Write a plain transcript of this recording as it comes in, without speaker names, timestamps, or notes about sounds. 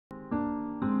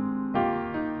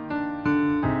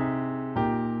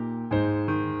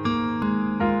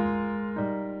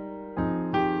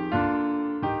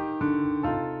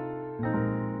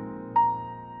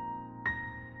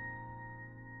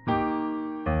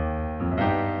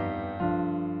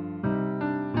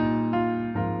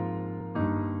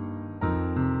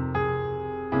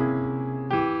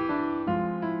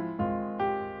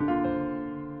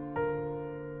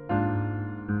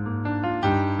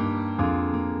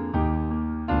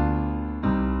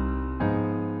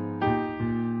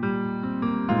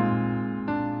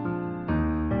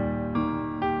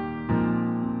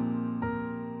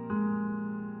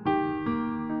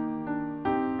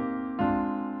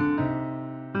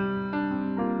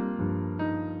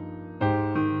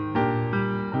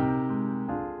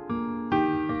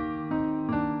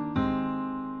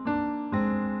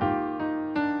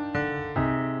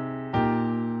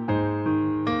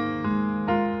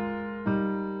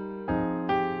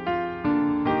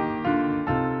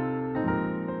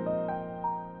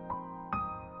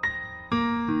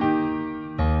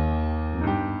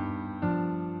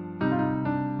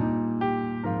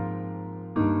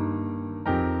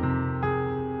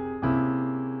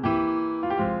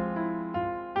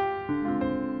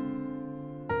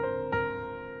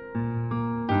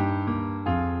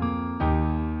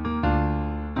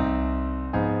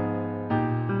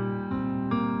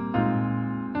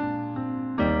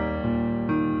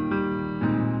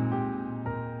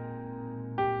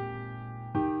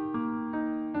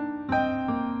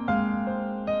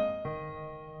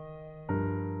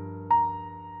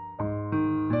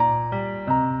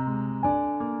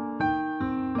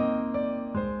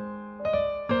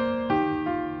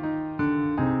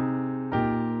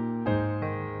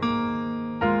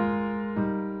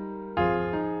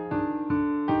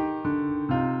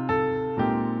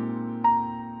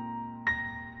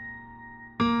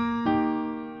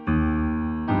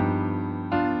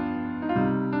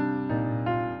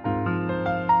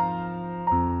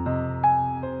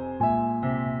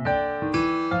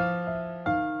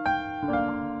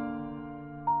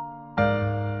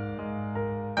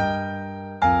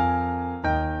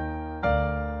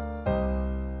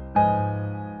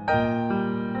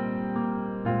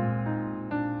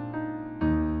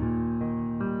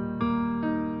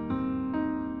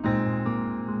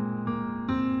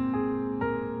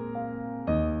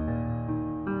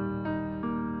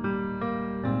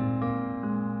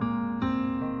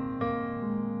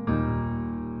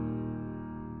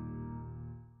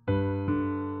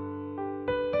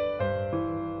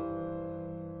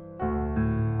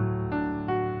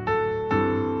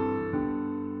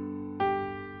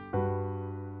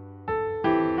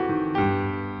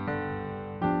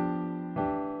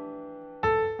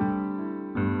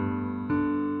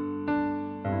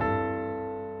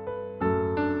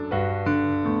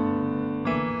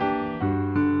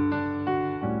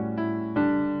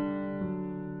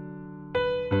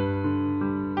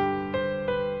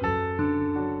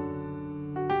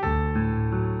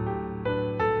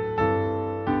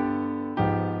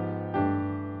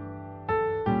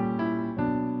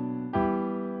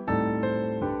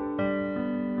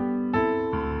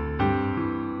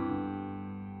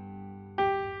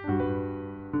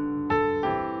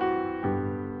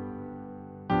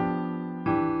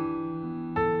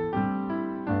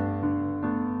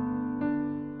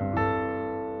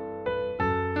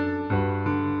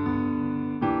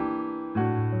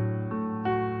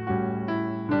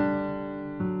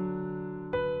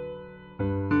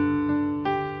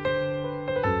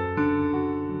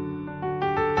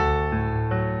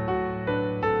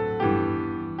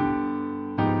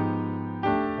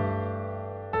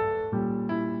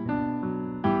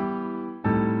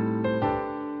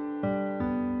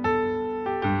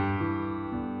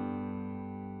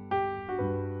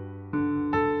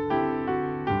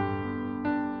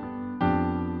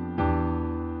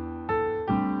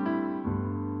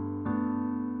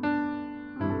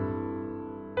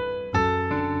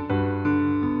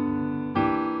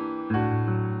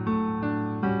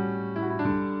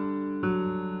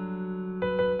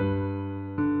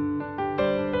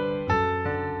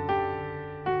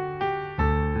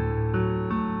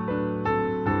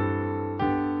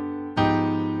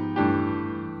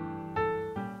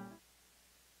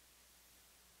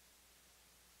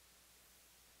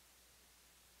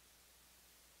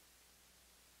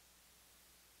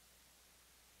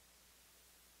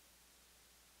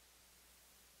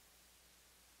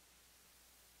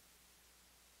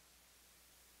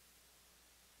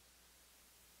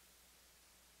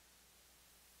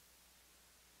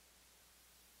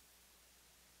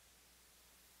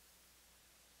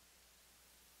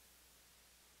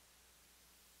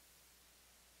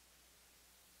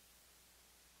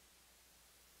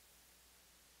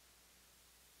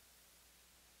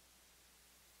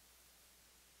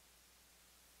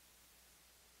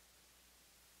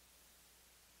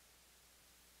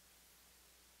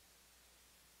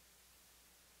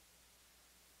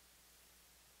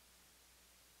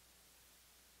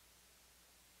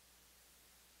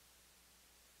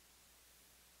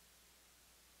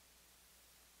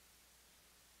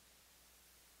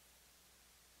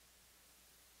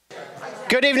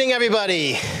Good evening,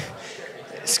 everybody.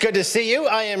 It's good to see you.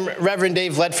 I am Reverend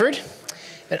Dave Ledford,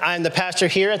 and I am the pastor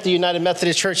here at the United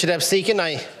Methodist Church at Absecon.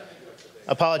 I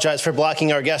apologize for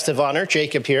blocking our guest of honor,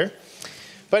 Jacob, here.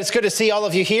 But it's good to see all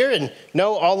of you here and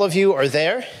know all of you are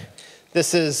there.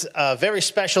 This is a very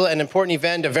special and important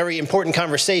event, a very important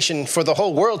conversation for the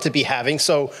whole world to be having,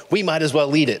 so we might as well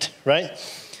lead it, right?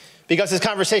 Because this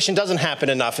conversation doesn't happen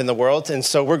enough in the world, and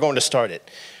so we're going to start it.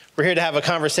 We're here to have a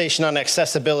conversation on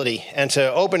accessibility and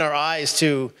to open our eyes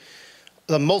to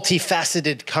the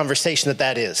multifaceted conversation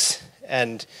that is,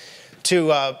 and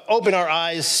to open our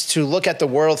eyes to look at the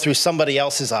world through somebody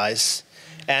else's eyes,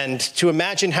 and to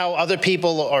imagine how other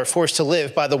people are forced to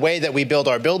live by the way that we build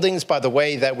our buildings, by the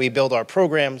way that we build our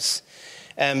programs,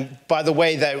 and by the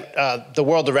way that the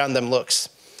world around them looks.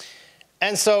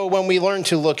 And so when we learn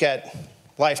to look at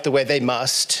life the way they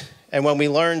must, and when we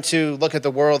learn to look at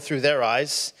the world through their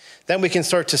eyes, then we can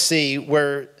start to see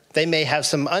where they may have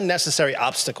some unnecessary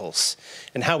obstacles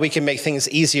and how we can make things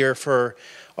easier for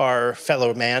our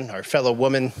fellow man, our fellow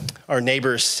woman, our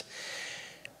neighbors.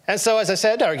 And so, as I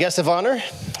said, our guest of honor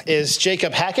is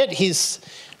Jacob Hackett. He's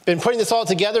been putting this all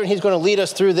together, and he's going to lead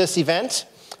us through this event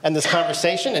and this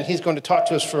conversation, and he's going to talk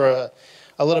to us for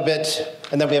a little bit,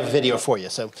 and then we have a video for you.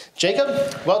 So, Jacob,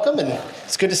 welcome, and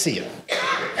it's good to see you.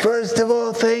 First of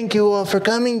all, thank you all for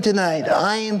coming tonight.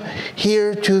 I am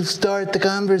here to start the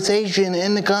conversation,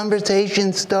 and the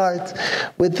conversation starts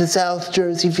with the South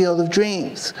Jersey Field of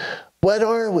Dreams. What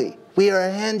are we? We are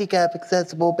a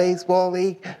handicap-accessible baseball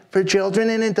league for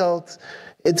children and adults.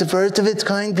 It's a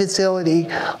first-of-its-kind facility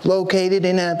located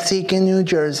in Absecon, New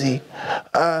Jersey.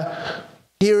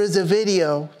 Here is a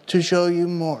video to show you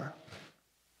more.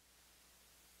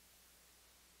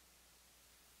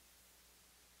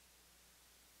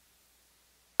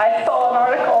 I saw an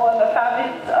article in the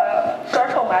Fabulous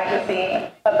Circle magazine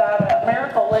about a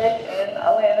miracle lake in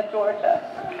Atlanta, Georgia.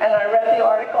 And I read the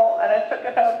article and I took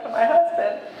it home to my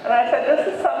husband. And I said,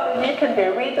 this is something you can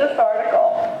do. Read this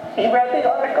article. He read the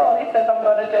article and he says, I'm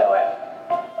going to do it.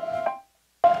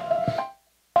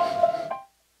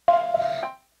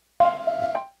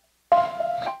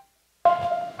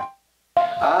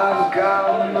 I've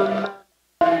got my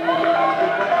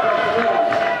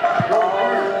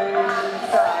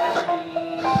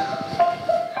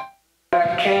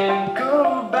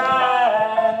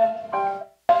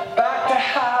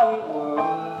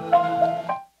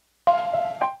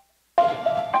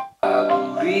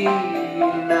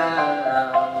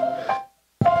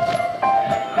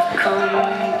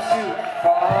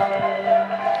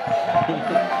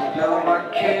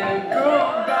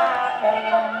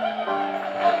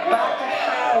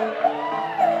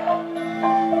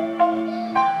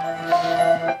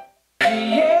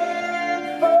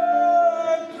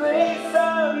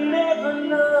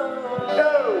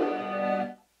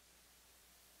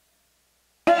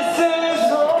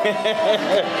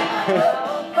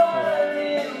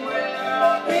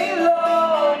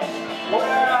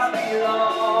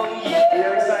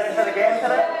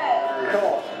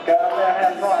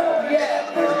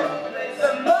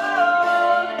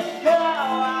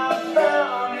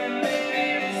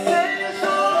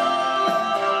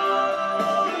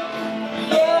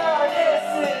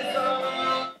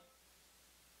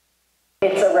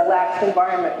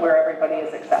environment where everybody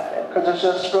is accepted. Because it's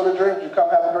just Field of Dreams. You come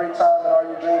have a great time and all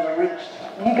your dreams are reached.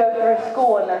 You go through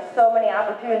school and there's so many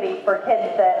opportunities for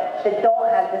kids that don't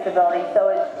have disabilities, so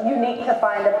it's unique to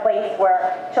find a place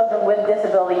where children with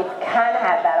disabilities can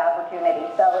have that opportunity.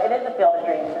 So it is a Field of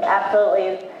Dreams. It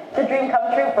absolutely is. It's a dream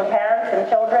come true for parents and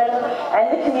children and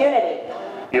the community.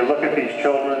 You look at these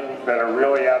children that are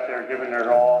really out there giving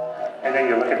their all, and then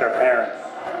you look at their parents,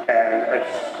 and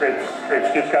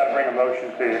it's just got to bring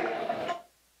emotion to you.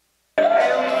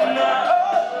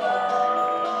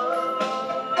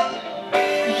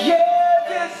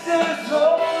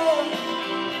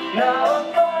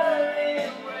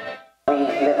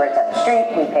 We live right down the street,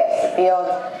 we passed the field,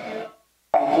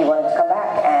 and he wanted to come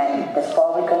back, and this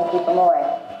fall we couldn't keep him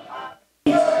away.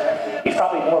 He's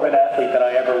probably more of an athlete than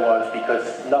I ever was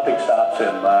because nothing stops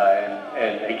him.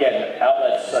 And again,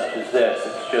 outlets such as this,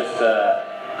 it's just,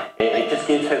 it just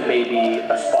gives him maybe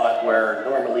a spot where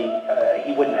normally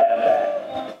he wouldn't have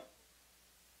that.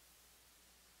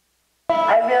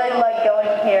 I really like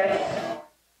going here.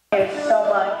 There's so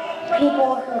much.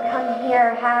 People who come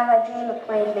here have a dream of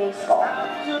playing baseball.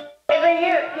 Every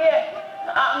year, yeah.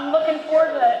 I'm looking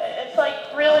forward to it. It's like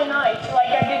really nice. Like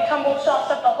I did tumble shots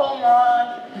at the home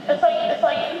run. It's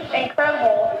like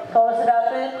incredible. Told us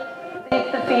about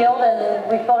the field, and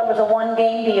we thought it was a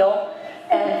one-game deal.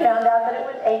 and found out that it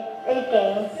was eight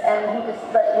games, and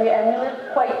we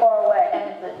lived quite far away,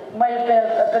 and it might have been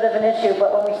a bit of an issue,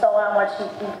 but when we saw how much he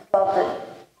loved it.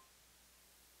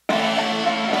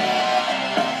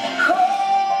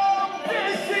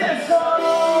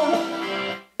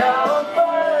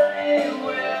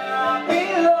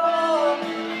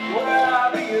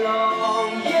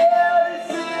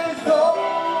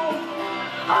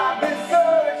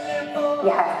 You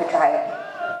have to try it.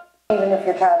 Even if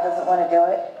your child doesn't want to do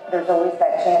it, there's always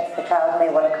that chance the child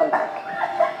may want to come back.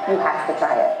 You have to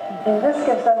try it. And this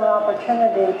gives them an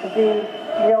opportunity to be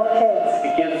real kids.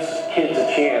 It gives kids a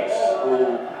chance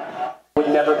who would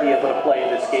never be able to play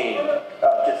this game,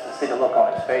 just to see the look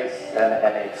on his face and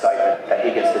the excitement that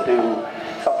he gets to do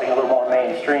something a little more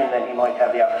mainstream than he might have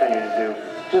the opportunity to do.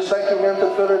 Just thank you again to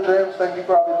Fiddler Dreams. Thank you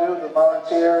for all you do, the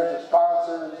volunteers, the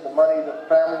sponsors, the money, the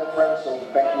family, the friends, so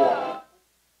thank you all.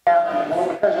 Yeah,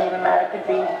 it doesn't even matter. It could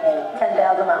be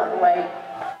 10,000 miles away.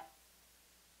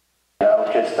 You know,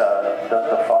 just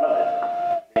the fun of it,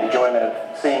 the enjoyment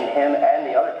of seeing him and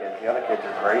the other kids. The other kids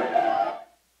are great.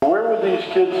 Where would these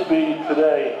kids be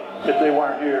today if they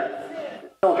weren't here?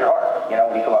 It fills your heart, you know,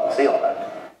 when you come out and see them.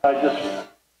 I just,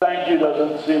 thank you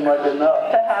doesn't seem like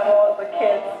enough. To have all the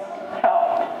kids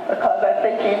help, because I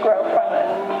think you grow from it.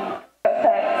 So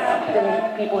thanks.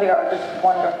 And people here are just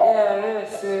wonderful. Yeah, it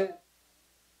is.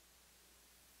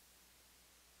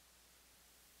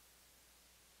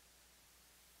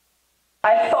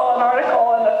 I saw an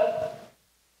article in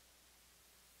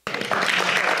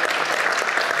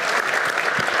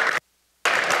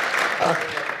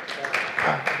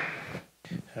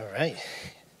All right.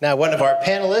 Now, one of our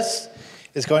panelists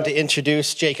is going to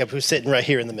introduce Jacob, who's sitting right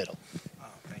here in the middle.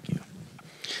 Thank you.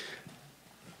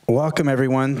 Welcome,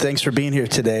 everyone. Thanks for being here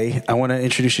today. I want to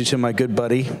introduce you to my good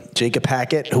buddy, Jacob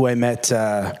Hackett, who I met,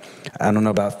 I don't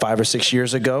know, about 5 or 6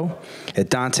 years ago at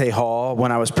Dante Hall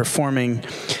when I was performing.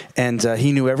 And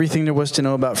he knew everything there was to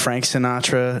know about Frank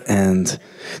Sinatra and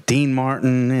Dean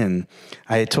Martin. And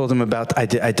I had told him about,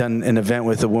 I'd done an event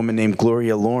with a woman named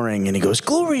Gloria Loring. And he goes,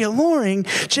 Gloria Loring,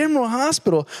 General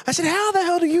Hospital. I said, how the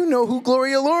hell do you know who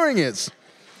Gloria Loring is?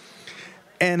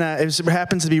 And it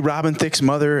happens to be Robin Thicke's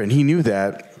mother, and he knew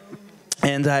that.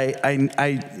 And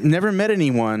I never met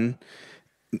anyone,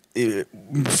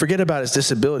 forget about his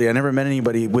disability, I never met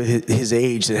anybody with his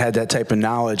age that had that type of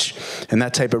knowledge and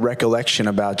that type of recollection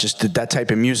about just that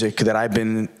type of music that I've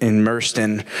been immersed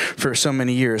in for so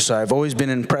many years. So I've always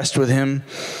been impressed with him,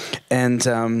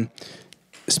 and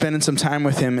spending some time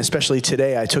with him, especially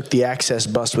today. I took the Access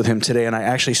bus with him today, and I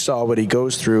actually saw what he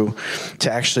goes through to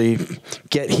actually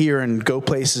get here and go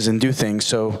places and do things.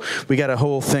 So we got a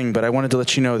whole thing, but I wanted to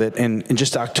let you know that in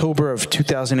just October of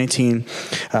 2018,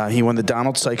 he won the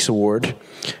Donald Sykes Award.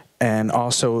 And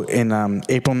also in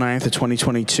April 9th of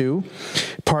 2022,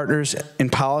 Partners in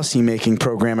Policymaking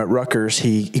program at Rutgers,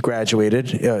 he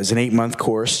graduated. It was an 8-month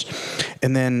course.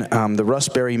 And then the Russ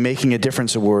Berry Making a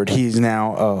Difference Award, he's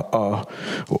now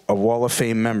a Wall of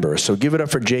Fame member. So give it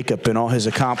up for Jacob and all his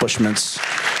accomplishments.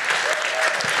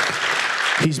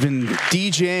 He's been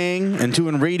DJing and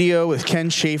doing radio with Ken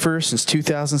Schaefer since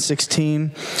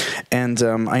 2016. And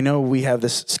I know we have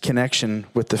this connection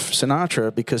with the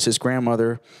Sinatra because his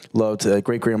grandmother loved,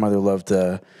 great-grandmother loved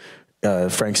Frank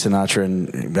Sinatra.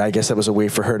 And I guess that was a way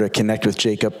for her to connect with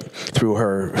Jacob through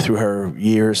her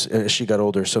years as she got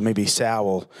older. So maybe Sal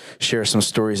will share some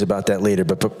stories about that later.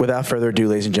 But without further ado,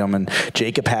 ladies and gentlemen,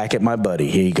 Jacob Hackett, my buddy.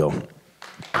 Here you go.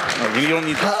 Oh, you don't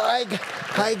need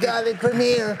I got it from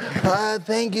here.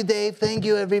 Thank you, Dave. Thank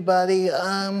you, everybody.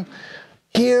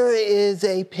 Here is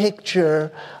a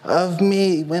picture of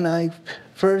me when I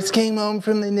first came home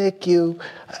from the NICU,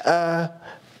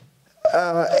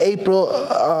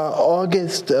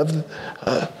 August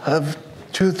of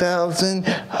 2000.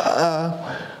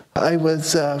 I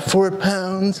was 4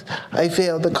 pounds. I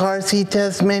failed the car seat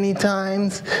test many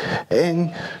times,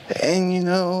 and you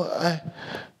know,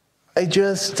 I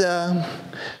just,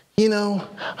 you know,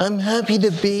 I'm happy to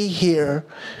be here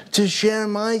to share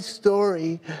my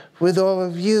story with all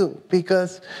of you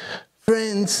because,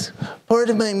 friends, part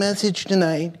of my message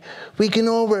tonight, we can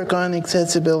all work on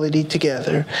accessibility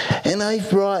together. And I've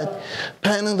brought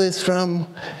panelists from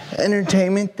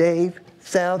entertainment, Dave,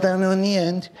 Sal down on the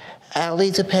end,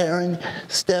 Allie's a parent,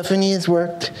 Stephanie has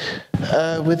worked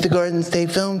with the Garden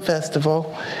State Film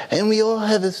Festival, and we all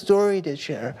have a story to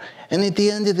share. And at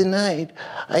the end of the night,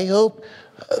 I hope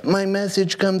my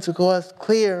message comes across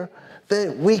clear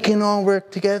that we can all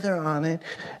work together on it,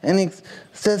 and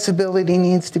accessibility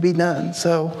needs to be done.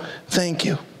 So, thank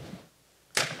you.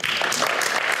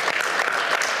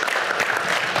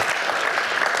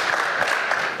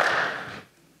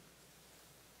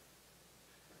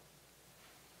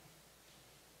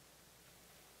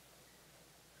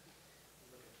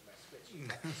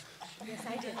 Yes,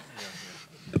 I did.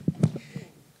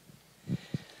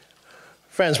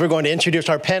 Friends, we're going to introduce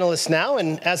our panelists now,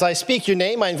 and as I speak your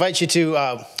name, I invite you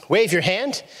to wave your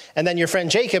hand, and then your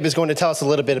friend Jacob is going to tell us a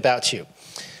little bit about you.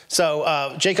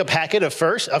 So Jacob Hackett,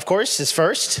 of course, is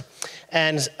first,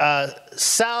 and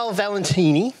Sal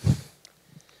Valentini.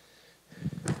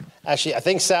 Actually, I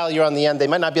think, Sal, you're on the end. They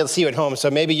might not be able to see you at home, so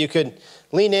maybe you could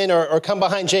lean in or come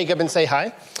behind Jacob and say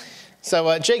hi.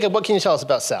 So Jacob, what can you tell us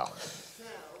about Sal? Sal,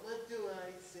 what do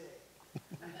I say?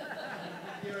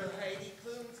 You're Heidi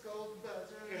Klum's Gold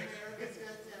Buzzer in America's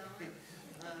Got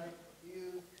Talent.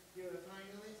 You're a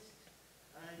finalist.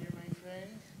 You're my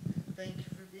friend. Thank you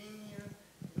for being here.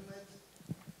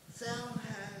 Sal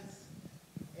has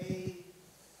a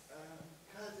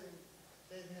cousin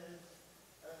that has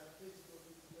physical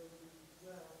disabilities as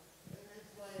well, and that's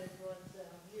why I brought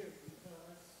Sal here,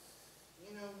 because,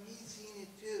 you know, he's seen it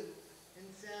too, and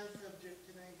Sal's subject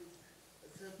tonight is a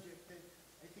subject that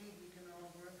I think we can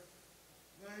all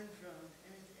learn from,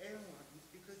 and it's airlines,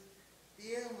 because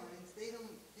the airlines, they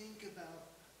don't think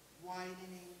about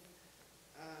widening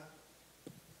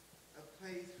a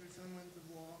place for someone to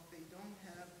walk. They don't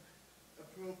have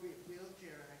appropriate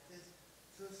wheelchair access.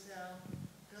 So Sal,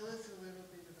 tell us a little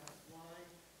bit about why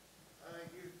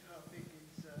your topic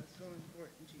is so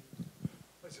important to you.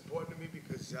 It's important to me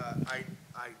because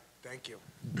I thank you.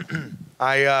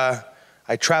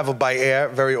 I travel by air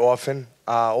very often,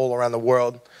 all around the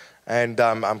world, and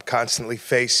I'm constantly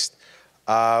faced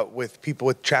with people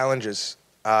with challenges,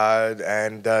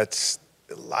 and it's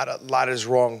a lot is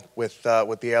wrong with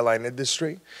the airline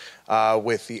industry,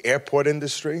 with the airport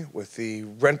industry, with the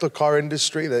rental car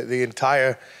industry. The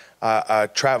entire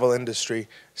travel industry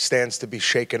stands to be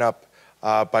shaken up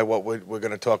by what we're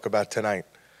going to talk about tonight.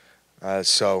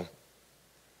 So,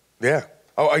 yeah.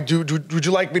 Oh, would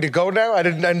you like me to go now? I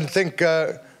didn't think.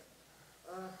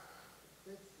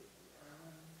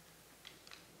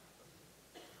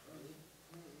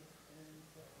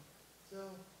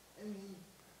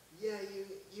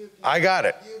 I got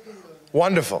it.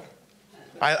 Wonderful.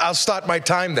 I'll start my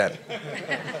time then.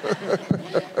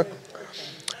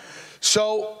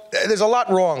 So there's a lot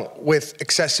wrong with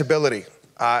accessibility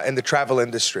in the travel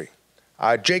industry.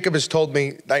 Jacob has told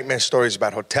me nightmare stories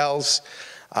about hotels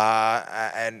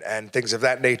and things of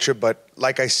that nature, but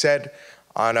like I said,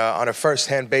 on a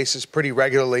first-hand basis, pretty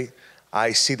regularly,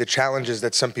 I see the challenges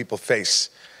that some people face.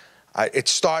 It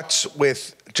starts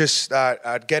with just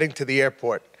getting to the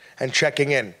airport and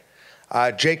checking in.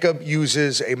 Jacob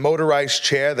uses a motorized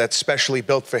chair that's specially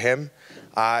built for him.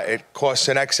 It costs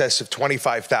in excess of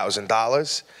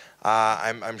 $25,000.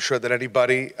 I'm sure that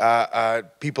anybody,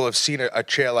 people have seen a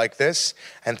chair like this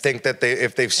and think that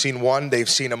if they've seen one, they've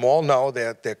seen them all. No,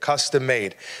 they're custom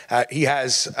made. He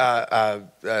has,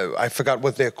 I forgot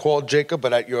what they're called, Jacob,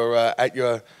 but at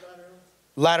your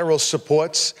lateral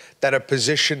supports that are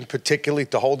positioned particularly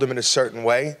to hold them in a certain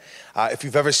way. If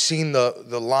you've ever seen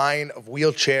the line of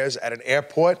wheelchairs at an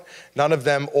airport, none of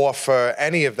them offer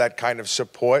any of that kind of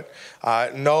support.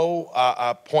 No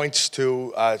points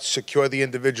to secure the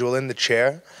individual in the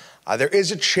chair. There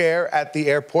is a chair at the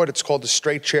airport. It's called a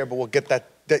straight chair, but we'll get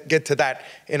to that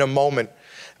in a moment.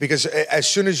 Because as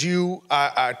soon as you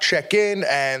check in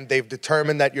and they've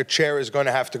determined that your chair is going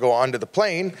to have to go onto the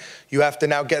plane, you have to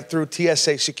now get through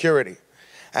TSA security.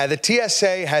 The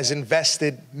TSA has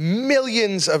invested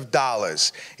millions of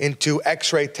dollars into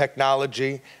X-ray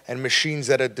technology and machines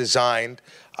that are designed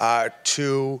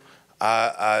to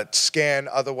scan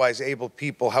otherwise able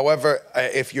people. However,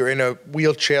 if you're in a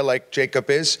wheelchair like Jacob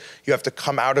is, you have to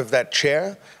come out of that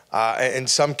chair. In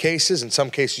some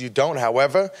cases you don't.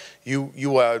 However,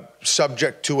 you are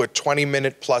subject to a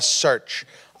 20-minute plus search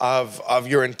of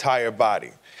your entire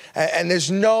body. And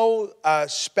there's no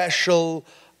special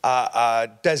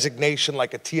designation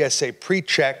like a TSA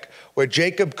pre-check where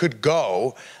Jacob could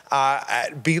go,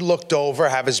 be looked over,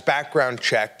 have his background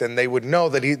checked, and they would know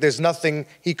that there's nothing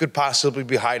he could possibly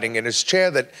be hiding in his chair,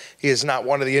 that he is not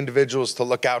one of the individuals to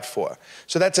look out for.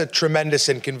 So that's a tremendous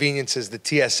inconvenience, is the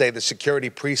TSA, the security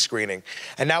pre-screening.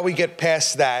 And now we get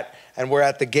past that, and we're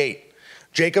at the gate.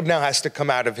 Jacob now has to come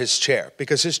out of his chair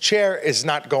because his chair is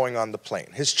not going on the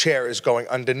plane. His chair is going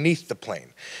underneath the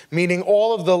plane, meaning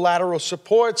all of the lateral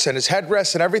supports and his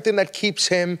headrest and everything that keeps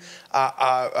him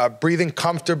breathing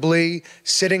comfortably,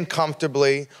 sitting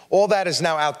comfortably, all that is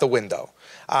now out the window.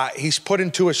 He's put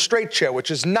into a straight chair,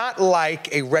 which is not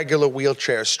like a regular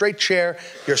wheelchair. A straight chair,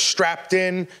 you're strapped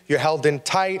in, you're held in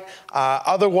tight.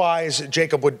 Otherwise,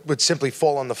 Jacob would simply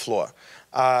fall on the floor.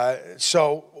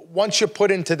 So once you're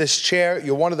put into this chair,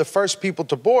 you're one of the first people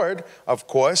to board, of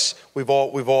course. We've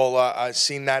all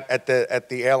seen that at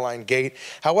the airline gate.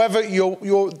 However,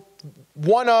 you're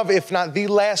one of, if not the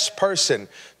last person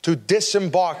to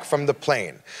disembark from the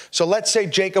plane. So let's say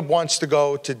Jacob wants to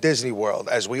go to Disney World,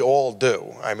 as we all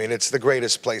do. I mean, it's the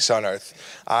greatest place on earth.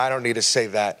 I don't need to say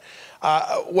that.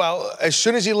 Well, as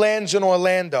soon as he lands in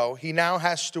Orlando, he now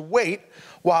has to wait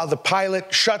while the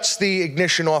pilot shuts the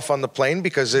ignition off on the plane,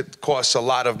 because it costs a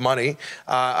lot of money.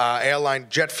 Airline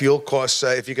jet fuel costs,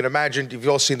 if you can imagine, you've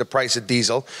all seen the price of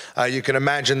diesel, you can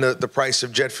imagine the price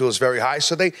of jet fuel is very high,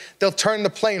 so they'll turn the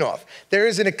plane off. There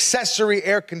is an accessory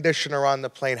air conditioner on the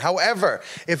plane. However,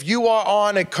 if you are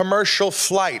on a commercial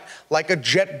flight, like a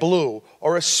JetBlue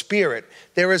or a Spirit,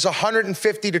 there is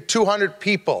 150 to 200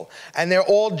 people, and they're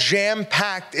all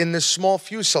jam-packed in this small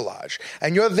fuselage.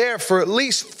 And you're there for at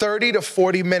least 30 to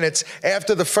 40 minutes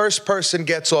after the first person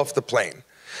gets off the plane.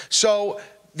 So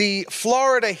the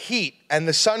Florida heat and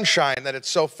the sunshine that it's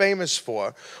so famous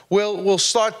for will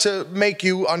start to make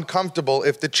you uncomfortable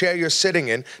if the chair you're sitting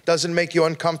in doesn't make you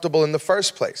uncomfortable in the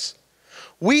first place.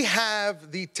 We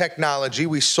have the technology,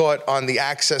 we saw it on the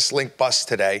Access Link bus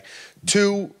today,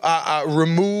 to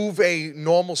remove a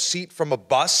normal seat from a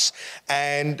bus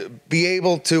and be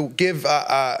able to give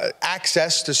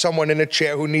access to someone in a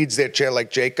chair who needs their chair,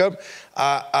 like Jacob,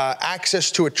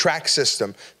 access to a track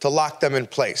system to lock them in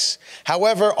place.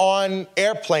 However, on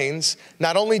airplanes,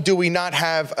 not only do we not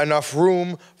have enough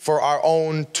room for our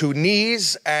own two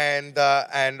knees and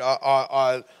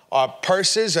our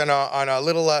purses and our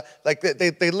little, like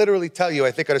they literally tell you,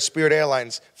 I think on a Spirit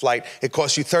Airlines flight, it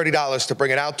costs you $30 to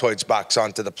bring an Altoids box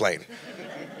onto the plane.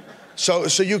 So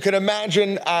you can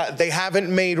imagine they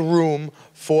haven't made room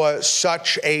for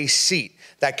such a seat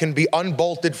that can be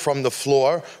unbolted from the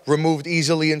floor, removed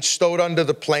easily and stowed under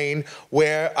the plane,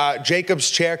 where Jacob's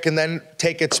chair can then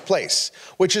take its place,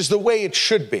 which is the way it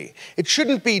should be. It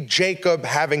shouldn't be Jacob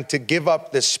having to give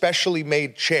up this specially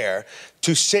made chair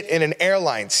to sit in an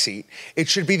airline seat. It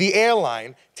should be the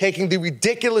airline taking the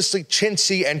ridiculously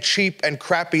chintzy and cheap and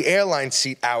crappy airline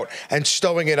seat out and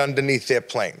stowing it underneath their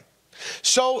plane.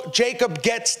 So Jacob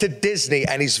gets to Disney,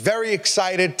 and he's very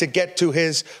excited to get to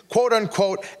his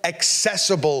quote-unquote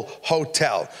accessible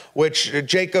hotel, which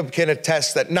Jacob can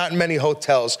attest that not many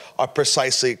hotels are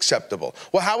precisely acceptable.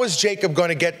 Well, how is Jacob going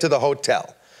to get to the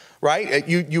hotel, right?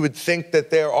 You would think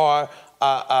that there are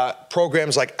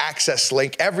programs like Access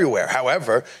Link everywhere.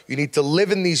 However, you need to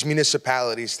live in these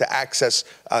municipalities to access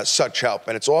such help,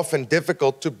 and it's often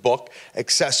difficult to book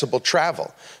accessible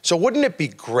travel. So wouldn't it be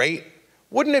great?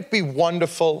 Wouldn't it be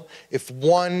wonderful if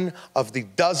one of the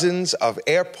dozens of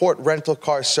airport rental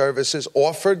car services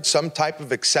offered some type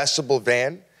of accessible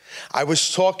van? I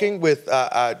was talking with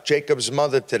Jacob's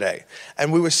mother today,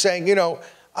 and we were saying,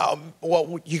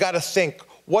 well, you got to think,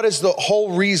 what is the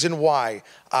whole reason why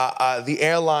the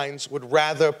airlines would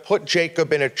rather put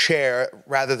Jacob in a chair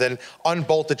rather than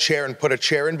unbolt a chair and put a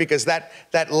chair in? Because that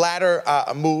latter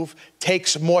move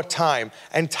takes more time,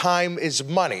 and time is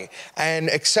money, and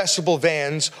accessible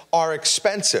vans are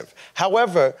expensive.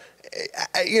 However,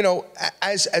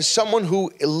 as someone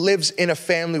who lives in a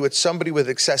family with somebody with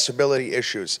accessibility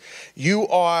issues, you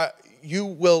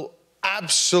will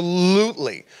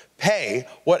absolutely pay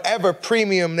whatever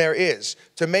premium there is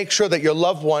to make sure that your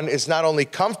loved one is not only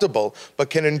comfortable,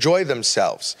 but can enjoy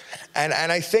themselves. And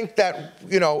I think that,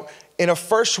 in a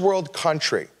first world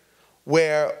country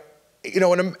where,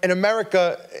 in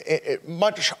America,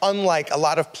 much unlike a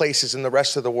lot of places in the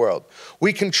rest of the world,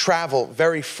 we can travel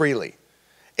very freely.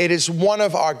 It is one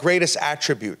of our greatest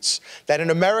attributes, that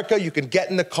in America you can get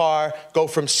in the car, go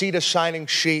from sea to shining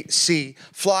sea,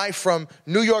 fly from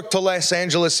New York to Los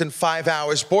Angeles in 5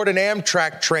 hours, board an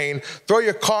Amtrak train, throw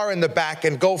your car in the back,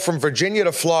 and go from Virginia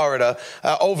to Florida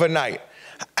overnight.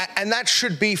 And that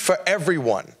should be for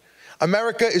everyone.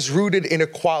 America is rooted in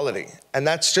equality, and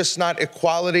that's just not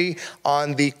equality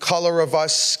on the color of our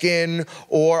skin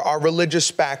or our religious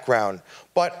background,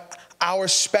 but our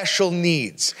special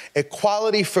needs,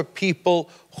 equality for people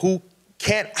who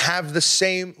don't have the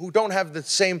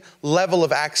same level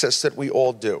of access that we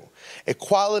all do.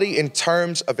 Equality in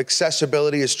terms of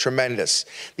accessibility is tremendous.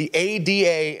 The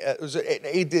ADA,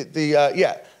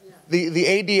 the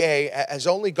ADA has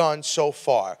only gone so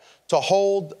far to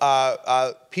hold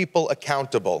people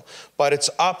accountable. But it's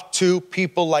up to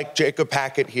people like Jacob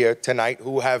Hackett here tonight,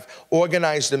 who have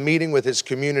organized a meeting with his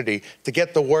community to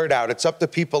get the word out. It's up to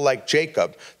people like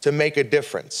Jacob to make a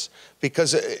difference.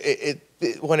 Because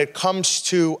when it comes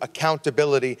to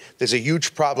accountability, there's a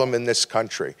huge problem in this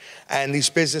country. And these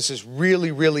businesses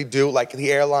really, really do, like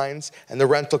the airlines and the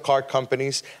rental car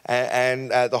companies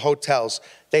and the hotels,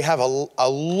 they have a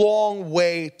long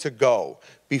way to go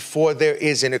before there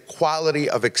is an equality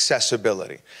of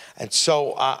accessibility. And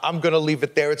so I'm going to leave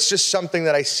it there. It's just something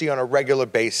that I see on a regular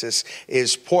basis,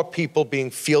 is poor people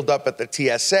being filled up at the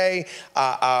TSA,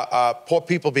 poor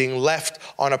people being left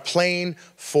on a plane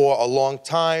for a long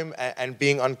time and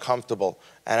being uncomfortable.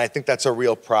 And I think that's a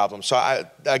real problem. So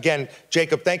again,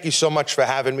 Jacob, thank you so much for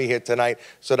having me here tonight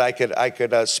so that I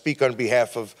could speak on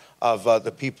behalf of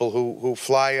the people who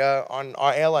fly on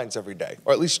our airlines every day,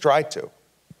 or at least try to.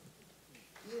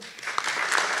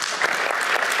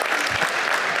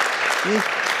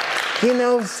 You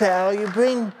know, Sal, you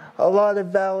bring a lot of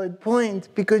valid points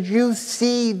because you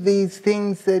see these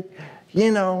things that, you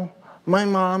know, my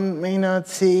mom may not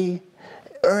see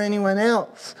or anyone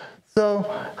else. So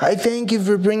I thank you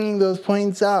for bringing those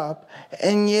points up.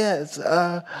 And yes,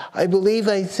 I believe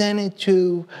I sent it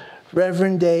to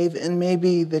Reverend Dave and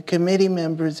maybe the committee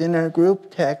members in our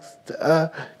group text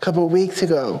a couple of weeks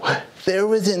ago. There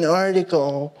was an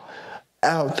article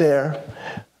out there.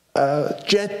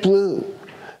 JetBlue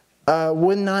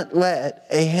would not let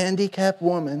a handicapped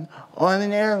woman on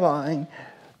an airline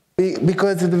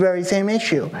because of the very same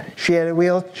issue. She had a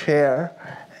wheelchair,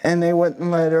 and they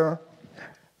wouldn't let her.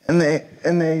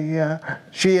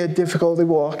 She had difficulty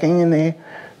walking, and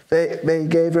they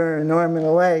gave her an arm and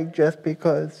a leg just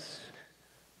because,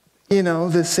 you know,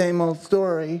 the same old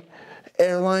story.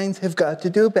 Airlines have got to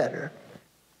do better.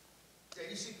 Yeah,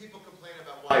 you see people complain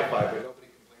about Wi-Fi, but nobody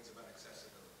complains about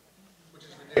accessibility, which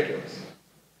is ridiculous.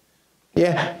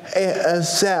 Yeah,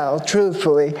 Sal,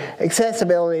 truthfully,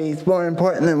 accessibility is more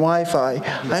important than Wi-Fi.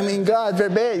 I mean, God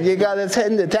forbid, you got to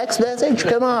send a text message?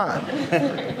 Come on.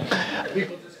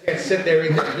 People just can't sit there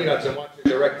eating peanuts and watch the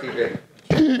DirecTV.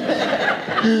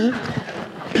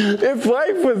 If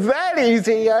life was that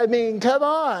easy, I mean, come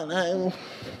on.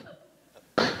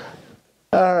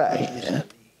 All right.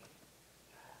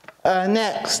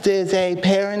 Next is a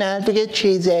parent advocate.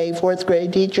 She's a 4th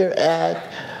grade teacher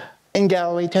in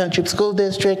Galloway Township School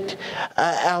District,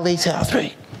 Allie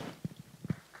Southbury.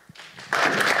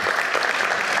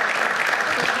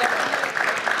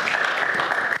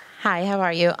 Hi, how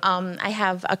are you? I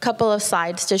have a couple of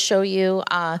slides to show you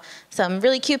some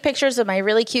really cute pictures of my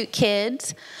really cute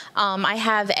kids. I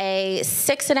have a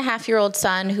 6.5-year-old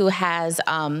son who has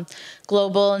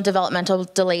global and developmental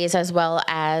delays as well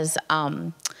as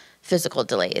physical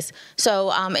delays.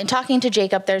 So in talking to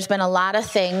Jacob, there's been a lot of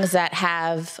things that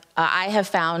I have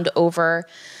found over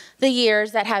the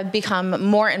years that have become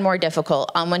more and more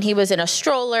difficult. When he was in a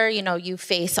stroller, you know, you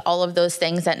face all of those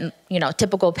things that, you know,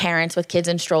 typical parents with kids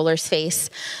in strollers face.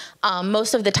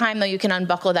 Most of the time, though, you can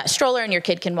unbuckle that stroller and your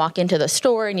kid can walk into the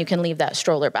store and you can leave that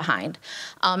stroller behind.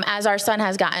 As our son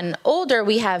has gotten older,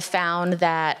 we have found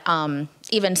that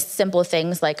even simple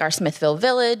things like our Smithville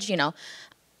Village, you know,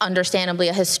 understandably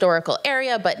a historical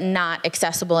area, but not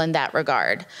accessible in that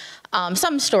regard.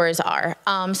 Some stores are.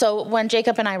 So when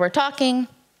Jacob and I were talking,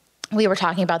 we were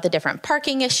talking about the different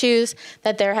parking issues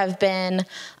that there have been,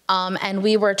 and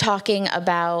we were talking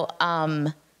about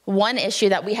one issue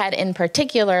that we had in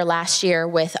particular last year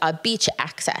with beach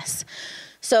access.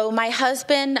 So my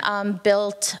husband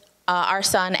built our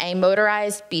son a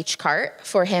motorized beach cart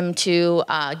for him to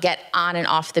get on and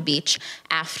off the beach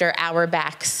after our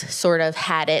backs sort of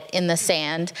had it in the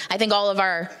sand. I think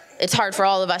it's hard for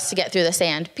all of us to get through the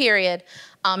sand, period.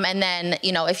 And then,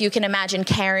 you know, if you can imagine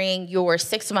carrying your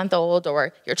 6-month-old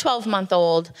or your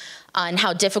 12-month-old and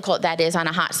how difficult that is on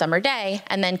a hot summer day,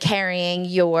 and then carrying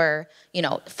your, you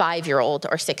know, 5-year-old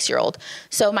or 6-year-old.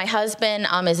 So my husband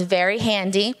is very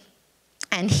handy,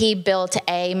 and he built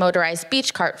a motorized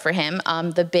beach cart for him,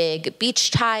 the big beach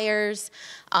tires,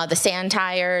 the sand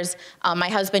tires. My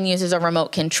husband uses a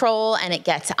remote control, and it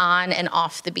gets on and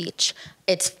off the beach.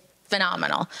 It's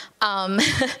phenomenal.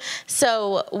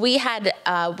 So we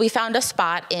found a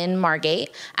spot in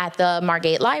Margate at the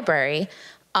Margate Library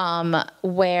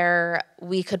where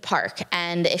we could park.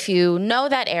 And if you know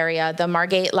that area, the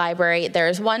Margate Library,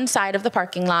 there's one side of the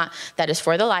parking lot that is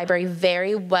for the library,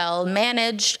 very well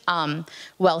managed, a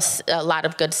lot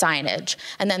of good signage.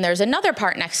 And then there's another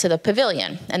part next to the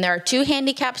pavilion. And there are 2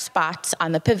 handicap spots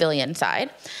on the pavilion side,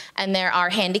 and there are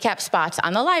handicap spots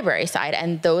on the library side.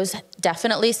 And those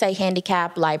definitely say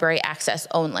handicap library access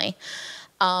only.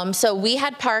 So we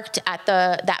had parked at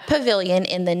that pavilion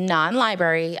in the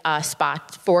non-library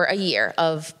spot for a year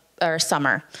or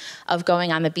summer of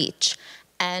going on the beach.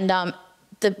 And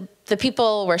the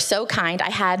people were so kind. I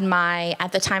had my,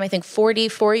 at the time, I think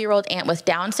 44-year-old aunt with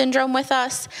Down syndrome with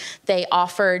us. They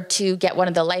offered to get one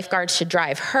of the lifeguards to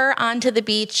drive her onto the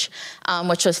beach,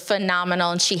 which was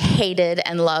phenomenal, and she hated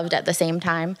and loved at the same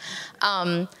time.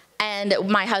 And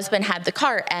my husband had the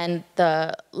cart, and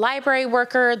the library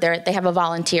worker, they have a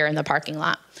volunteer in the parking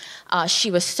lot.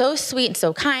 She was so sweet and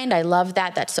so kind. I love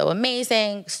that. That's so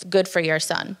amazing. It's good for your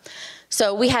son.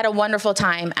 So we had a wonderful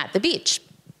time at the beach.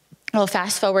 Well,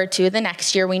 fast forward to the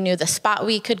next year, we knew the spot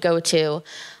we could go to.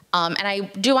 And I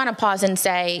do want to pause and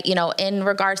say, you know, in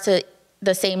regards to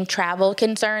the same travel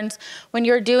concerns, when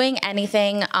you're doing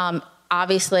anything,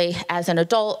 obviously as an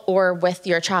adult or with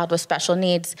your child with special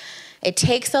needs, it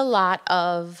takes a lot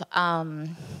of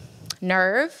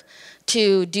nerve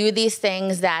to do these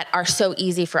things that are so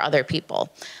easy for other people.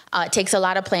 It takes a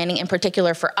lot of planning. In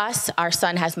particular for us, our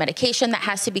son has medication that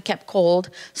has to be kept cold.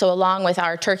 So along with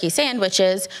our turkey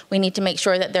sandwiches, we need to make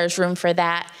sure that there's room for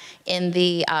that in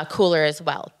the cooler as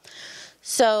well.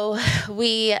 So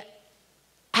we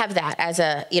have that as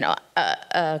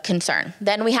a concern.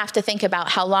 Then we have to think about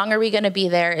how long are we going to be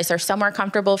there? Is there somewhere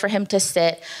comfortable for him to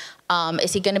sit?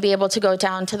 Is he going to be able to go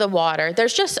down to the water?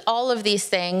 There's just all of these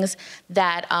things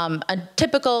that a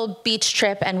typical beach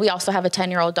trip, and we also have a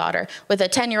 10-year-old daughter. With a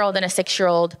 10-year-old and a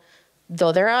 6-year-old,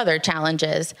 though there are other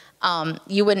challenges,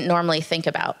 you wouldn't normally think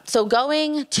about. So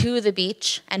going to the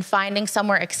beach and finding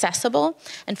somewhere accessible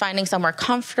and finding somewhere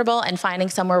comfortable and finding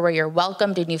somewhere where you're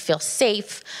welcomed and you feel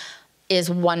safe is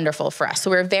wonderful for us.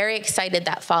 So we're very excited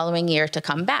that following year to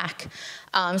come back.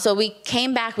 So we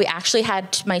came back. We actually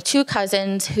had my two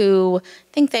cousins who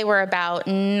I think they were about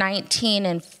 19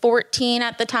 and 14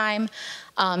 at the time.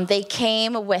 They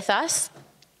came with us,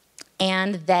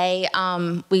 and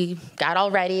we got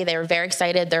all ready. They were very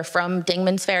excited. They're from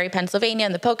Dingman's Ferry, Pennsylvania,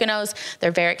 in the Poconos.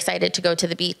 They're very excited to go to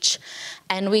the beach.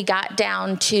 And we got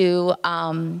down to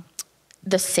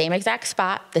the same exact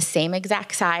spot, the same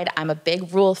exact side. I'm a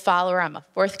big rule follower. I'm a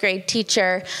 4th grade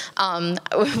teacher.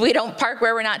 We don't park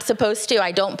where we're not supposed to.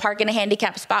 I don't park in a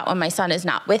handicapped spot when my son is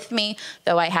not with me,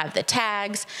 though I have the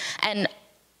tags. And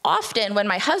often when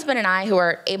my husband and I, who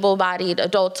are able-bodied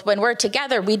adults, when we're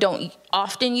together, we don't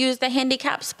often use the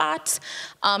handicapped spots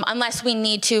unless we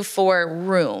need to for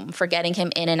room, for getting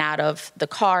him in and out of the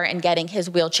car and getting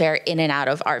his wheelchair in and out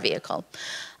of our vehicle.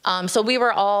 So we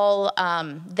were all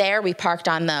there. We parked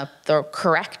on the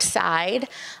correct side,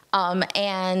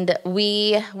 and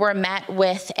we were met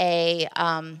with a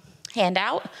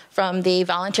handout from the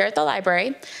volunteer at the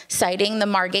library citing the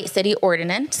Margate City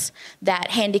Ordinance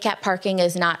that handicap parking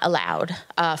is not allowed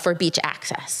for beach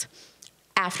access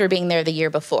after being there the year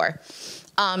before.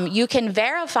 You can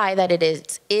verify that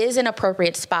it is an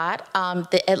appropriate spot.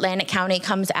 The Atlantic County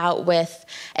comes out with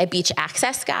a beach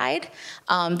access guide.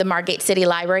 The Margate City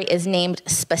Library is named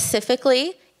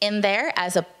specifically in there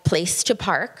as a place to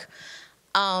park.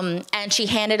 And she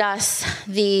handed us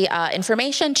the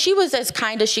information. She was as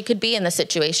kind as she could be in the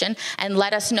situation and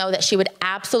let us know that she would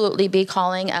absolutely be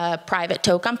calling a private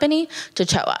tow company to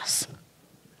tow us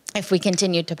if we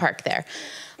continued to park there.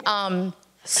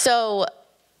 So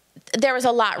there was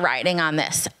a lot riding on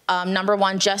this. Number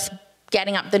one, just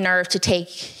getting up the nerve to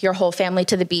take your whole family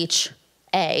to the beach,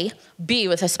 A. B,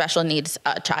 with a special needs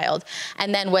child,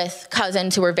 and then with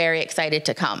cousins who were very excited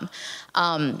to come.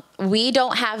 We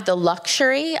don't have the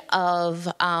luxury of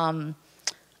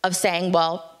saying,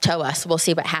 well, tow us, we'll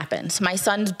see what happens. My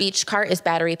son's beach cart is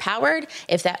battery powered.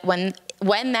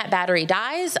 When that battery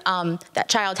dies, that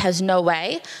child has no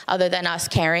way other than us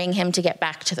carrying him to get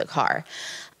back to the car.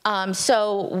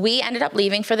 So we ended up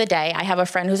leaving for the day. I have a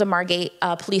friend who's a Margate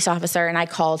police officer, and I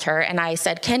called her and I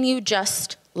said, can you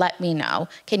just let me know?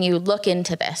 Can you look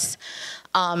into this?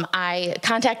 I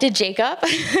contacted Jacob.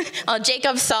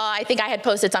 Jacob saw, I think I had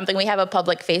posted something. We have a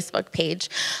public Facebook page.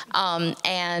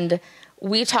 And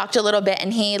we talked a little bit,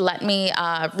 and he let me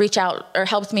reach out, or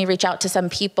helped me reach out to some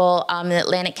people in the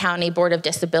Atlantic County Board of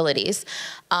Disabilities.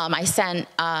 I sent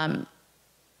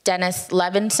Dennis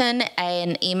Levinson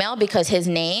an email because his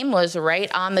name was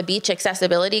right on the beach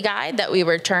accessibility guide that we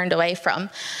were turned away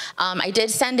from. I did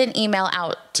send an email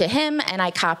out to him, and I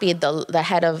copied the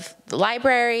head of the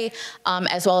library,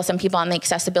 as well as some people on the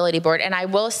accessibility board. And I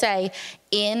will say,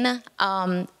 in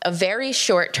a very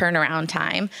short turnaround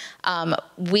time,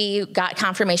 we got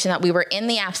confirmation that we were in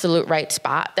the absolute right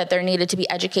spot, that there needed to be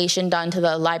education done to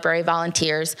the library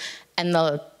volunteers, and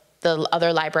the the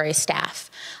other library staff.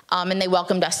 And they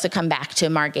welcomed us to come back to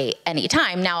Margate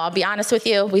anytime. Now, I'll be honest with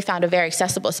you, we found a very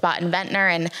accessible spot in Ventnor,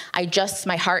 and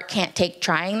my heart can't take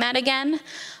trying that again.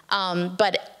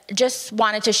 But just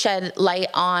wanted to shed light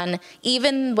on,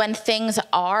 even when things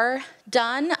are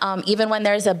done, even when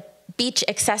there's a beach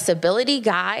accessibility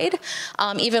guide,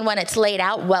 even when it's laid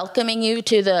out welcoming you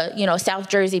to the South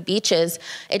Jersey beaches,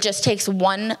 it just takes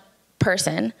one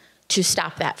person to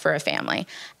stop that for a family.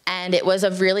 And it was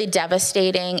a really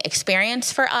devastating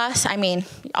experience for us. I mean,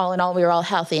 all in all, we were all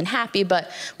healthy and happy, but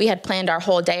we had planned our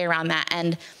whole day around that.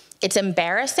 And it's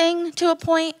embarrassing to a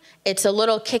point. It's a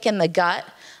little kick in the gut.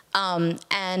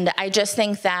 And I just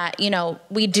think that,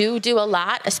 we do a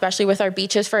lot, especially with our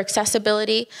beaches, for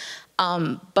accessibility.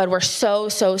 But we're so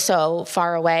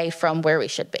far away from where we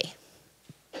should be.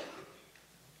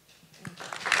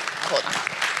 Hold on.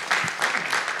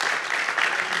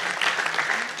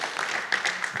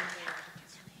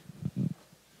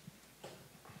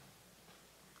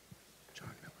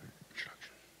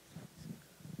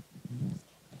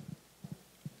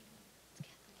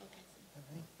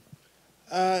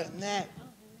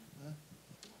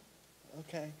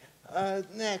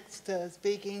 Next,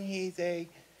 speaking, he's an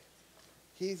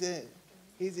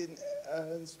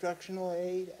instructional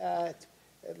aide at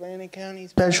Atlantic County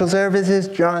Special Services,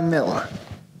 John Miller.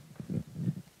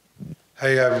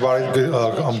 Hey everybody,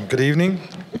 good evening.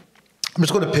 I'm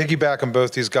just going to piggyback on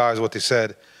both these guys, what they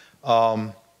said.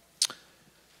 One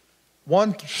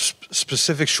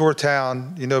specific shore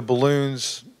town,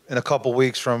 balloons in a couple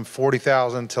weeks from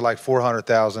 40,000 to like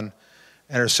 400,000.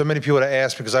 And there's so many people that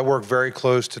ask me, because I work very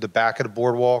close to the back of the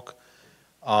boardwalk.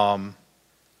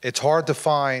 It's hard to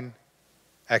find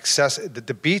access.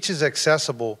 The beach is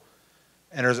accessible,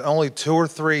 and there's only 2 or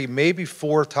 3, maybe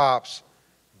 4 tops,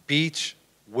 beach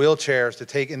wheelchairs to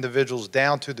take individuals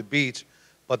down to the beach,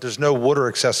 but there's no water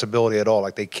accessibility at all.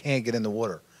 Like, they can't get in the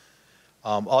water.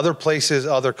 Other places,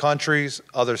 other countries,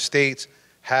 other states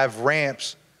have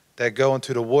ramps that go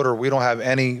into the water. We don't have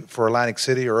any for Atlantic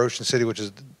City or Ocean City, which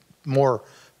is more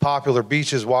popular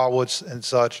beaches, Wildwoods and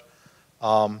such.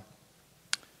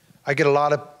 I get a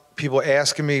lot of people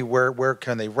asking me where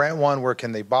can they rent one, where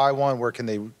can they buy one, where can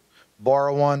they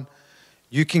borrow one.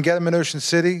 You can get them in Ocean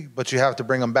City, but you have to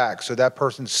bring them back. So that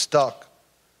person's stuck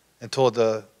until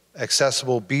the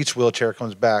accessible beach wheelchair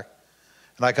comes back.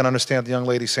 And I can understand the young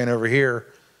lady saying over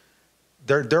here,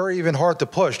 they're even hard to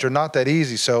push. They're not that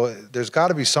easy. So there's got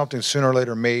to be something sooner or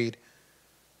later made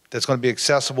that's going to be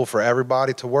accessible for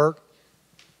everybody to work.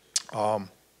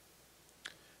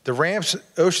 The ramps,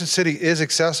 Ocean City is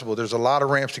accessible. There's a lot of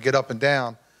ramps to get up and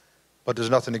down, but there's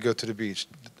nothing to go to the beach.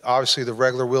 Obviously, the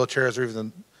regular wheelchairs or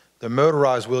even the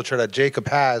motorized wheelchair that Jacob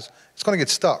has, it's going to get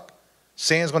stuck.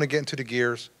 Sand's going to get into the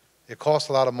gears. It costs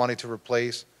a lot of money to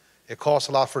replace. It costs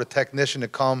a lot for the technician to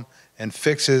come and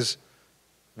fix his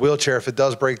wheelchair if it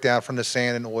does break down from the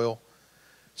sand and oil.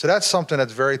 So that's something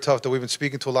that's very tough that we've been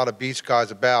speaking to a lot of beach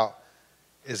guys about,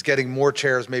 is getting more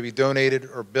chairs maybe donated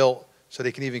or built so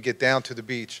they can even get down to the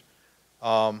beach.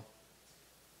 I,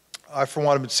 for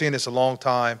one, have been seeing this a long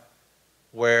time,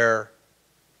 where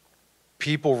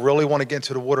people really want to get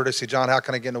into the water. They say, John, how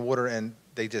can I get in the water? And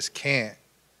they just can't.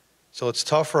 So it's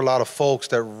tough for a lot of folks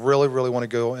that really want to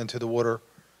go into the water.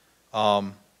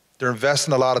 They're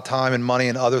investing a lot of time and money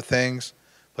in other things.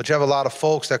 But you have a lot of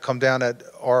folks that come down that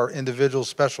are individual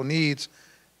special needs,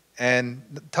 and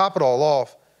to top it all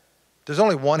off, there's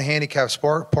only one handicapped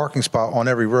parking spot on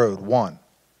every road, one.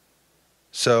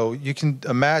 So you can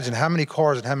imagine how many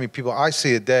cars and how many people I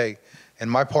see a day. In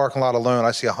my parking lot alone,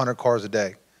 I see 100 cars a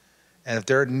day. And if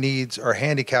their needs are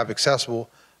handicap accessible,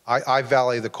 I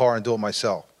valet the car and do it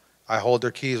myself. I hold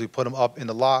their keys, we put them up in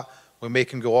the lot, we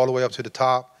make them go all the way up to the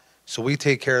top. So we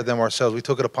take care of them ourselves. We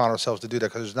took it upon ourselves to do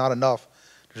that because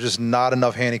there's just not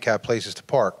enough handicap places to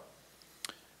park.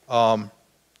 The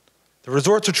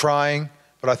resorts are trying,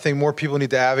 but I think more people need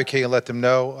to advocate and let them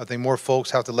know. I think more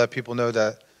folks have to let people know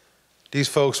that these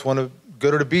folks want to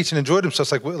go to the beach and enjoy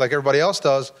themselves like everybody else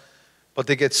does, but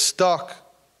they get stuck.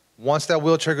 Once that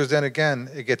wheelchair goes in again,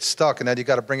 it gets stuck, and then you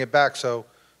got to bring it back. So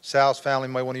Sal's family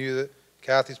might want to use it.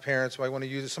 Kathy's parents might want to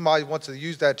use it. Somebody wants to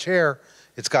use that chair,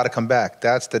 it's got to come back.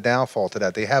 That's the downfall to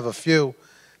that. They have a few,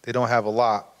 they don't have a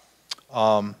lot.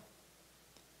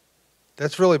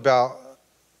 That's really about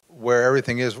where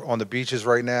everything is on the beaches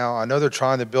right now. I know they're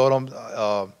trying to build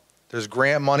them. There's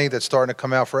grant money that's starting to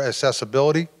come out for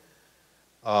accessibility.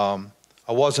 I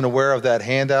wasn't aware of that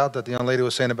handout that the young lady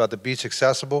was saying about the beach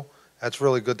accessible. That's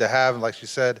really good to have. And like she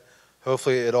said,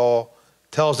 hopefully it all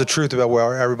tells the truth about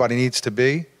where everybody needs to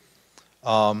be.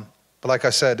 But like I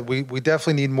said, we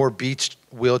definitely need more beach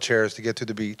wheelchairs to get to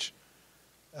the beach.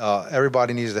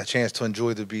 Everybody needs a chance to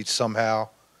enjoy the beach somehow.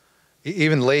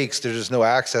 Even lakes, there's just no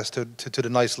access to the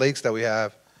nice lakes that we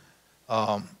have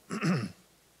to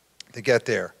get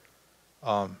there.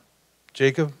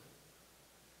 Jacob,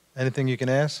 anything you can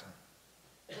ask?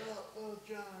 Well,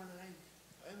 John,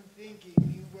 I'm thinking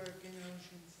you work in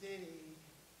Ocean City,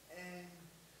 and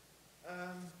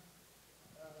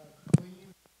when you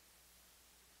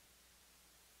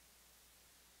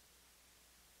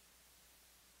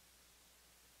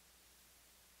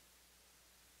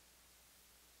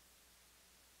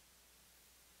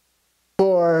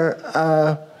for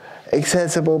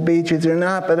accessible beaches or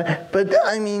not, but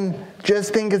I mean,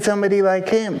 just think of somebody like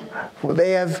him.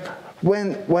 They have,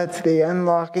 what's the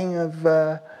unlocking of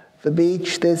the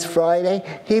beach this Friday?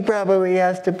 He probably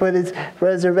has to put his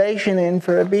reservation in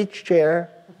for a beach chair.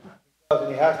 And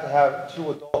he has to have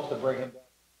 2 adults to bring him down.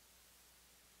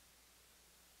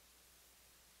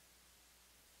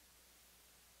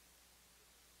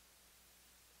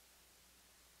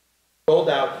 Sold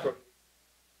out from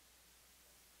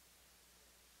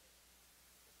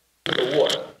the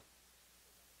water.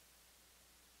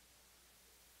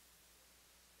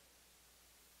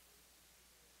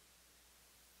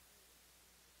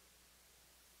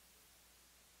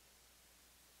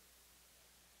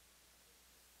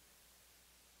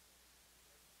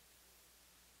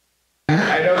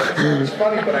 I know it's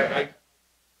funny, but I think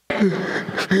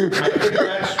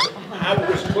that's how it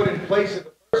was put in place in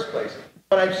the first place.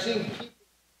 But I've seen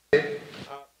people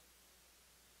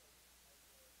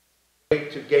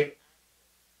to gain.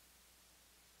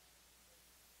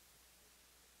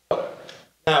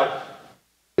 Now,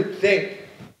 you would think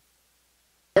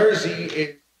Jersey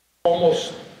is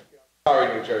almost,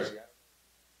 sorry, New Jersey.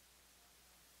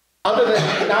 Other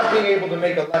than not being able to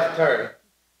make a left turn,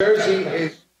 Jersey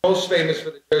is most famous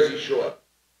for the Jersey Shore.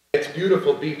 It's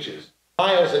beautiful beaches,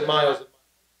 miles and miles and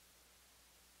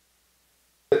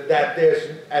miles. That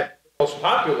there's at the most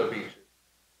popular beaches.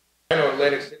 I know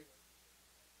Atlantic City.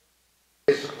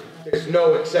 There's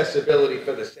no accessibility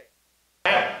for the sand.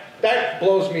 That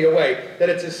blows me away, that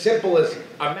it's as simple as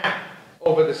a map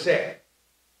over the sand.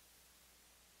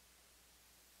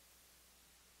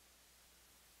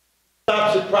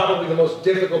 Stops at probably the most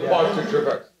difficult part to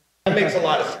traverse. That makes a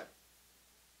lot of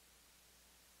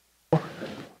sense.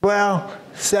 Well,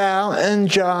 Sal and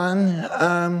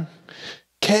John,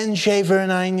 Ken Schaefer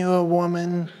and I know a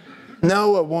woman,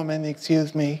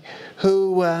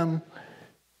 who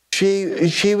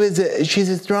she's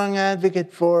a strong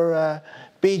advocate for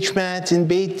beach mats and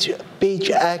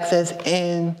beach access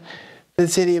in the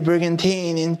city of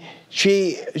Brigantine, and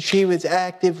she was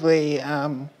actively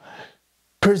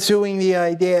pursuing the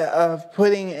idea of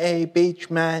putting a beach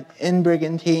mat in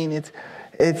Brigantine.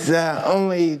 It's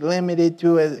only limited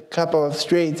to a couple of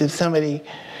streets. If somebody,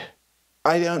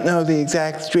 I don't know the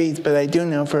exact streets, but I do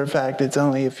know for a fact it's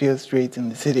only a few streets in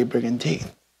the city of Brigantine.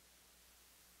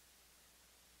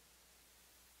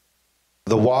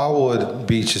 The Wildwood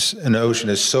Beach in the ocean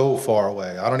is so far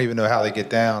away. I don't even know how they get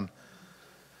down.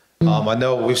 I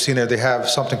know we've seen there, they have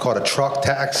something called a truck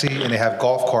taxi, and they have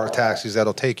golf cart taxis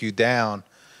that'll take you down,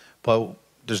 but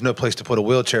there's no place to put a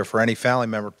wheelchair for any family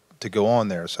member to go on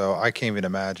there. So I can't even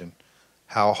imagine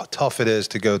how tough it is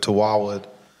to go to Wildwood,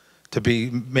 to be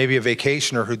maybe a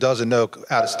vacationer who doesn't know,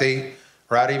 out of state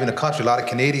or out even the country. A lot of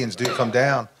Canadians do come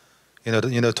down,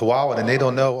 to Wildwood, and they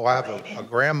don't know, oh, I have a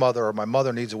grandmother or my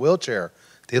mother needs a wheelchair.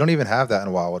 They don't even have that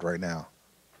in Wildwood right now.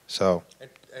 So.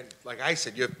 And like I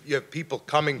said, you have people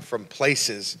coming from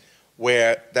places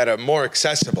that are more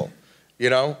accessible,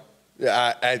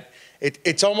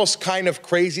 It's almost kind of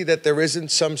crazy that there isn't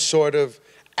some sort of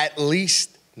at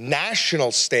least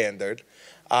national standard.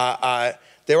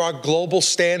 There are global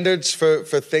standards for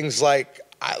things like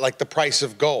the price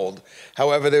of gold.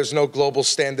 However, there's no global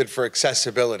standard for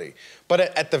accessibility.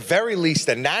 But at the very least,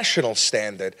 a national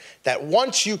standard that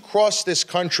once you cross this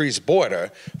country's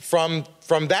border, from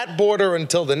that border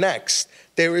until the next,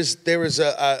 there is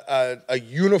a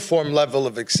uniform level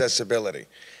of accessibility.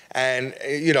 And,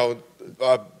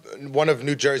 one of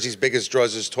New Jersey's biggest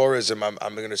draws is tourism, I'm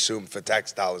going to assume, for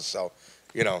tax dollars. So,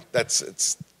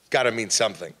 it's got to mean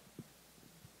something.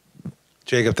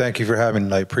 Jacob, thank you for having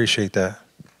me. I appreciate that.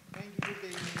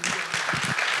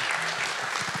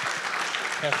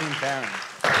 Kathleen Barron.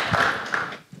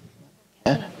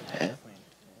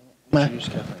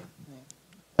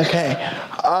 Okay,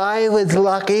 I was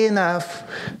lucky enough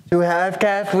to have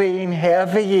Kathleen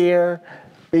half a year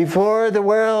before the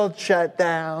world shut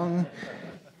down.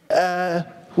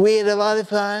 We had a lot of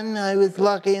fun. I was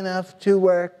lucky enough to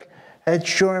work at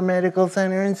Shore Medical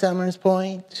Center in Summers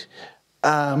Point.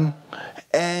 And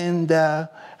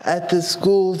at the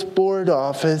school's board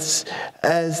office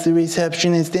as the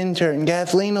receptionist intern.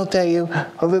 Kathleen will tell you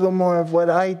a little more of what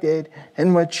I did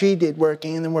and what she did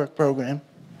working in the work program.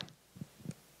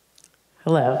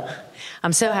 Hello.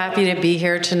 I'm so happy to be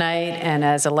here tonight, and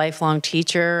as a lifelong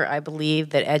teacher, I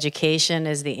believe that education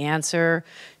is the answer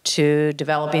to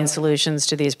developing solutions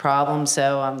to these problems.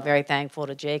 So I'm very thankful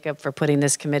to Jacob for putting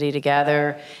this committee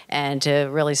together and to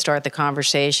really start the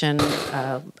conversation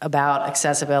about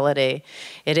accessibility.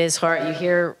 It is hard. You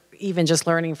hear, even just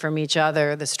learning from each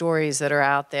other, the stories that are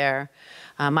out there.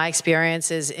 My experience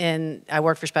is I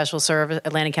worked for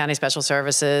Atlantic County Special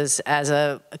Services as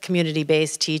a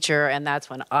community-based teacher, and that's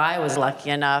when I was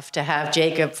lucky enough to have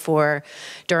Jacob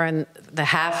during the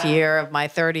half year of my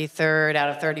 33rd out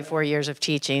of 34 years of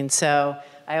teaching. So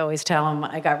I always tell him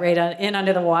I got right in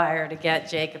under the wire to get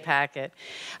Jacob Hackett.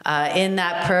 In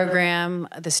that program,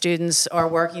 the students are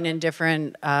working in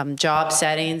different job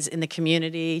settings in the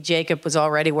community. Jacob was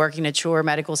already working at Shore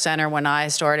Medical Center when I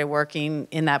started working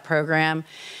in that program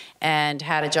and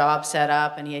had a job set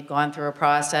up, and he had gone through a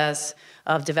process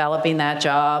of developing that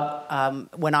job.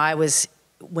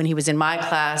 When he was in my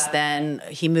class, then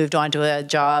he moved on to a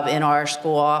job in our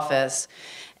school office.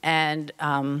 And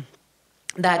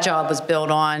that job was built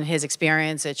on his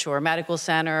experience at Shore Medical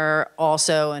Center,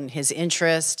 also in his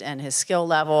interest and his skill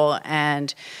level,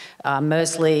 and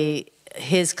mostly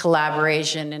his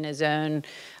collaboration in his own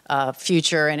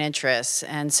future and interests.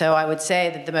 And so I would say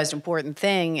that the most important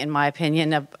thing, in my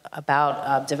opinion,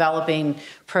 about developing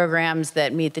programs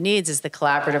that meet the needs is the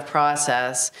collaborative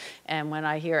process. And when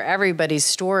I hear everybody's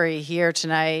story here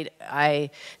tonight, I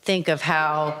think of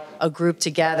how a group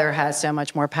together has so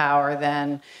much more power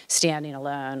than standing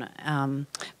alone.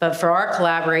 But for our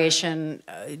collaboration,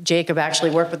 Jacob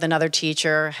actually worked with another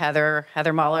teacher, Heather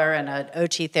Muller, and an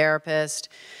OT therapist,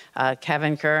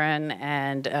 Kevin Curran,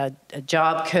 and a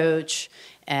job coach,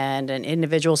 and an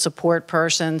individual support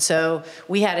person. So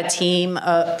we had a team,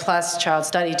 plus child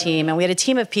study team, and we had a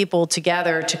team of people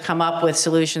together to come up with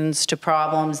solutions to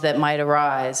problems that might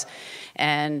arise.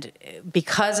 And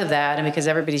because of that, and because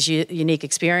everybody's unique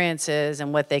experiences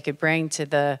and what they could bring to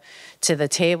the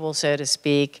table, so to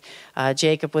speak,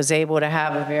 Jacob was able to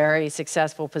have a very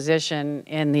successful position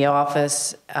in the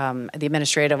office, the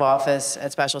administrative office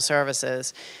at Special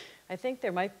Services. I think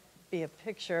there might be a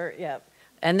picture, yeah.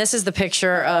 And this is the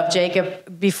picture of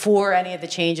Jacob before any of the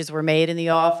changes were made in the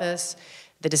office.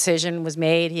 The decision was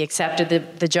made, he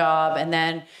accepted the job, and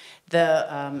then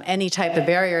any type of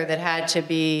barrier that had to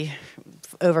be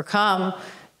overcome,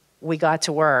 we got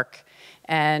to work.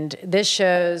 And this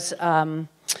shows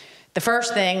the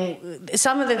first thing,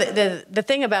 some of the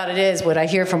thing about it is, what I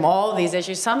hear from all of these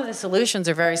issues, some of the solutions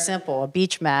are very simple, a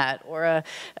beach mat or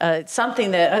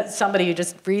something that somebody who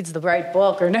just reads the right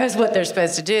book or knows what they're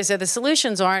supposed to do. So the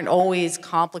solutions aren't always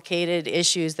complicated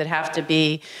issues that have to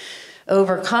be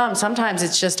overcome. Sometimes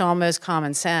it's just almost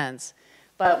common sense.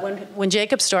 But when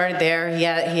Jacob started there, he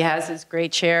has this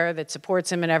great chair that supports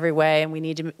him in every way, and we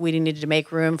needed to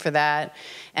make room for that.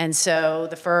 And so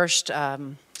the first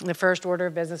order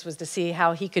of business was to see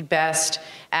how he could best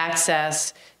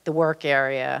access the work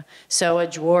area. So a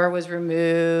drawer was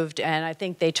removed, and I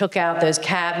think they took out those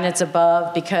cabinets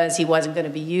above because he wasn't going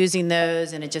to be using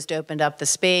those, and it just opened up the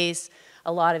space.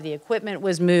 A lot of the equipment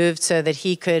was moved so that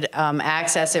he could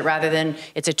access it rather than,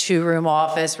 it's a two-room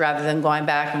office, rather than going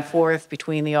back and forth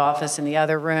between the office and the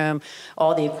other room.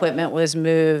 All the equipment was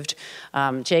moved.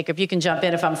 Jacob, you can jump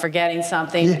in if I'm forgetting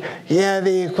something. Yeah,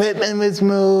 the equipment was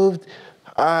moved.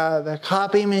 The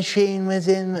copy machine was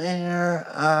in there.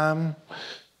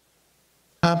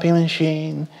 Copy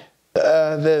machine.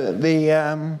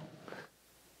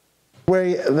 Where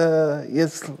you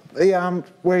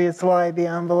slide the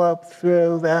envelope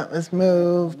through, that was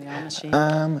moved. The mail machine.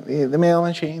 The mail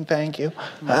machine, thank you.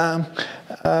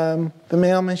 The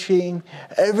mail machine,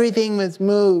 everything was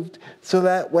moved, so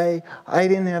that way I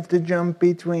didn't have to jump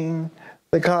between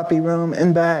the copy room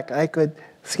and back. I could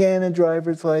scan a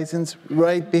driver's license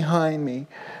right behind me.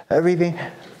 Everything,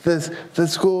 the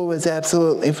school was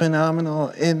absolutely phenomenal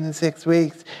in the 6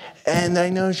 weeks. And I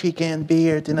know she can't be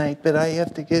here tonight, but I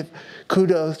have to give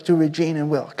kudos to Regina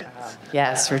Wilkins.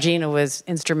 Yes, Regina was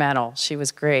instrumental. She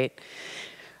was great.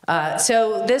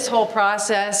 So this whole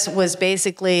process was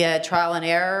basically a trial and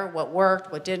error, what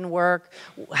worked, what didn't work,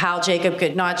 how Jacob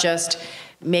could not just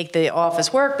make the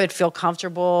office work, but feel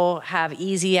comfortable, have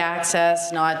easy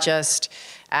access, not just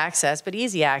access, but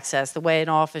easy access, the way an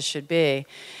office should be.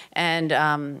 And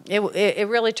it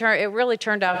really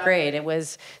turned out great. It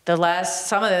was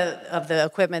some of the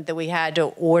equipment that we had to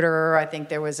order. I think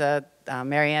there was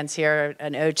Marianne's here,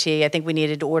 an OT. I think we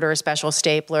needed to order a special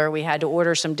stapler. We had to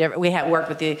order some different. We had worked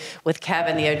with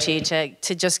Kevin, the OT,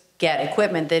 to just get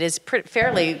equipment that is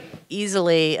fairly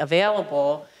easily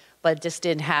available, but just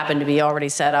didn't happen to be already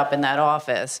set up in that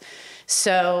office.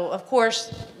 So of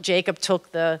course, Jacob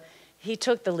took the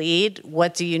lead.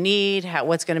 What do you need?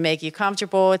 What's going to make you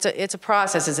comfortable? It's a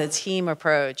process. It's a team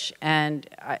approach, and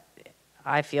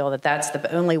I feel that that's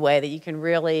the only way that you can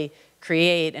really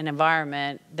create an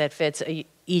environment that fits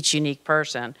each unique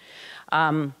person.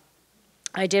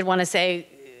 I did want to say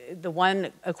the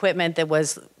one equipment that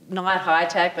was not high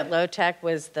tech but low tech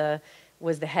was the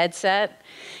headset,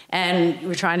 and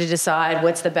we're trying to decide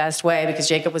what's the best way, because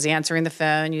Jacob was answering the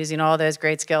phone using all those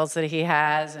great skills that he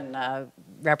has and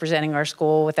representing our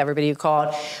school with everybody who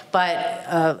called, but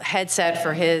a headset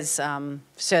for his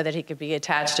so that he could be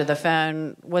attached to the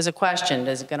phone was a question.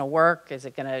 Is it going to work? Is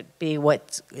it going to be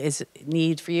what is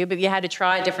need for you? But you had to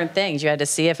try different things. You had to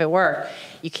see if it worked.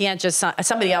 You can't just,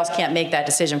 somebody else can't make that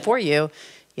decision for you.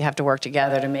 You have to work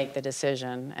together to make the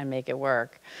decision and make it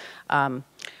work. I'm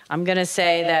going to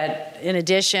say that in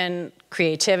addition,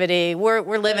 creativity,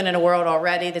 we're living in a world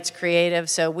already that's creative,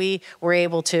 so we were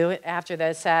able to, after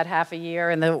that sad half a year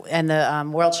and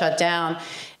the world shut down,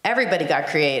 everybody got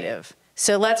creative.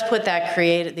 So let's put that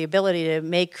the ability to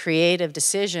make creative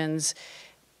decisions.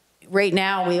 Right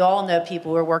now, we all know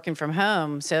people who are working from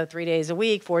home, so 3 days a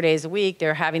week, 4 days a week,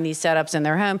 they're having these setups in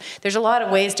their home. There's a lot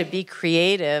of ways to be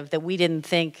creative that we didn't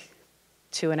think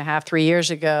 2.5, 3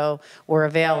 years ago were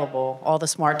available, all the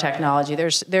smart technology.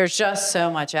 There's just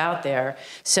so much out there.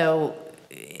 So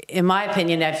in my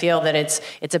opinion, I feel that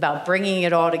it's about bringing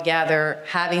it all together,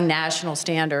 having national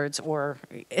standards or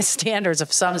standards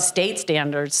of some state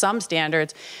standards, some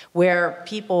standards where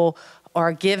people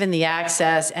are given the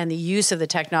access and the use of the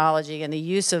technology and the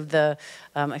use of the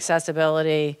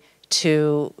accessibility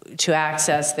to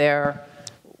access their,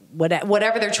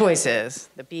 whatever their choice is,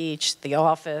 the beach, the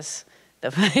office,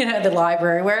 the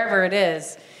library, wherever it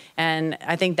is. And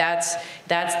I think that's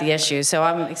the issue. So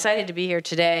I'm excited to be here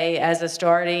today. As a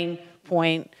starting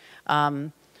point,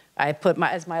 I put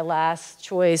as my last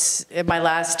choice, my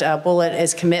last bullet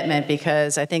is commitment,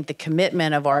 because I think the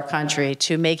commitment of our country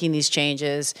to making these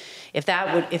changes, if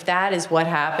that is what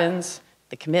happens,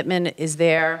 the commitment is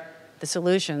there, the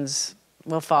solutions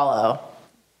will follow.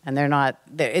 And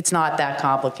it's not that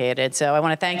complicated. So I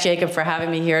want to thank Jacob for having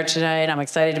me here tonight. I'm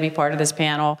excited to be part of this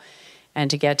panel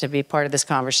and to get to be part of this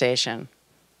conversation.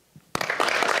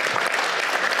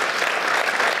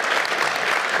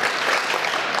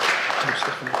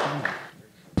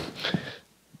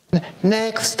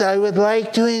 Next, I would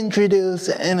like to introduce,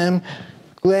 and I'm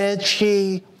glad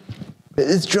she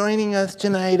is joining us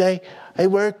tonight. I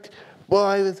worked, well,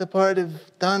 I was a part of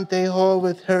Dante Hall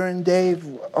with her and Dave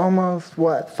almost,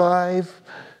 what, five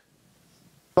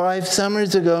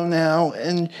summers ago now,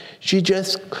 and she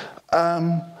just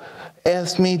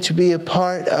asked me to be a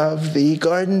part of the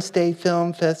Garden State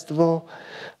Film Festival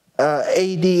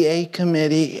ADA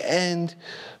committee, and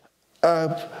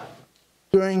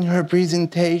during her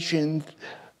presentation,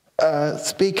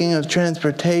 speaking of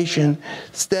transportation,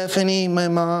 Stephanie, my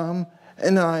mom,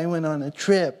 and I went on a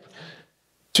trip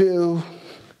to,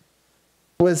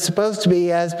 was supposed to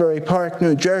be Asbury Park,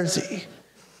 New Jersey.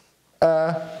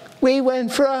 We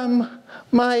went from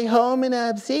my home in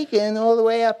Absecon all the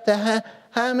way up to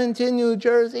Hamilton, New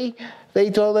Jersey. They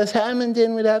told us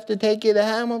Hamilton would have to take you to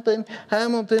Hamilton.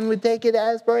 Hamilton would take you to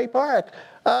Asbury Park.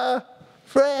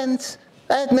 Friends,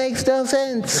 that makes no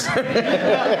sense.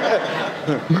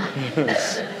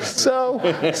 So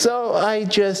I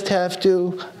just have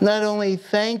to not only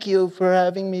thank you for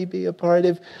having me be a part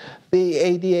of the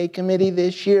ADA committee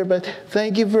this year, but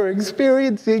thank you for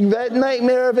experiencing that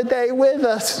nightmare of a day with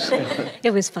us.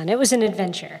 It was fun. It was an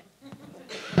adventure.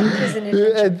 It was an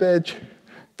adventure.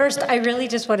 First, I really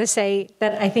just want to say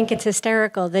that I think it's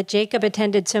hysterical that Jacob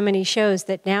attended so many shows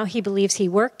that now he believes he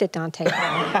worked at Dante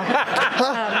Hall.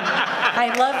 I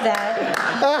love that.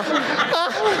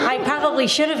 I probably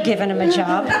should have given him a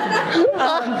job.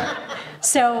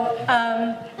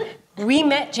 We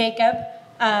met Jacob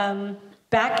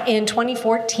back in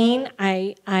 2014.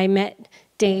 I met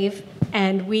Dave,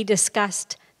 and we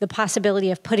discussed the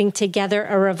possibility of putting together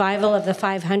a revival of the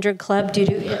 500 Club due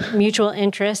to mutual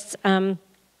interests.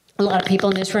 A lot of people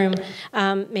in this room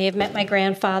may have met my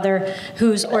grandfather,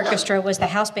 whose orchestra was the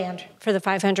house band for the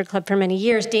 500 Club for many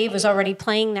years. Dave was already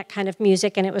playing that kind of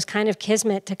music, and it was kind of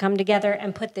kismet to come together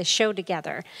and put this show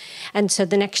together. And so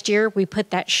the next year, we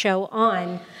put that show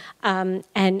on,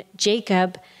 and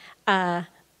Jacob,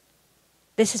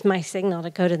 this is my signal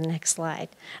to go to the next slide.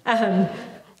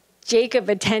 Jacob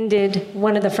attended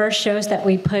one of the first shows that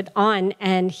we put on,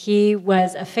 and he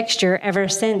was a fixture ever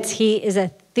since. He is a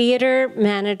theater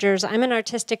manager. I'm an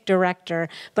artistic director,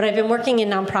 but I've been working in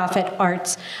nonprofit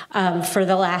arts for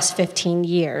the last 15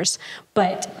 years.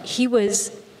 But he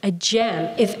was a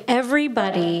gem. If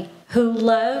everybody who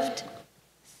loved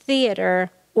theater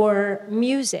or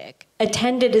music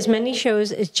attended as many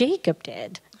shows as Jacob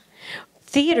did,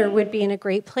 theater would be in a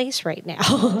great place right now.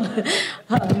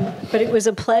 But it was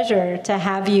a pleasure to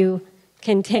have you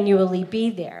continually be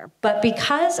there. But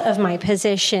because of my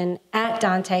position at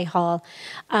Dante Hall,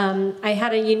 I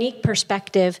had a unique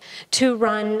perspective to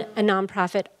run a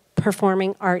nonprofit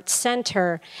performing arts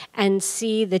center and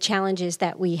see the challenges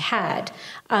that we had.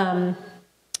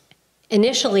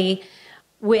 Initially,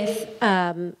 with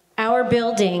our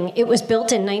building, it was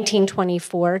built in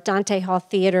 1924. Dante Hall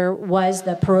Theater was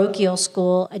the parochial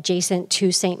school adjacent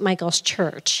to St. Michael's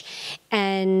Church.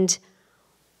 And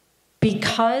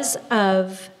because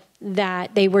of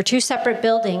that, they were two separate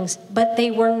buildings, but they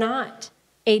were not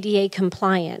ADA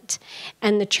compliant.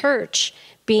 And the church,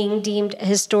 being deemed a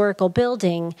historical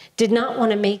building, did not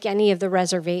want to make any of the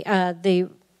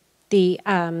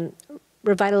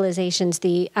revitalizations,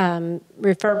 the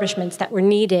refurbishments that were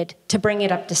needed to bring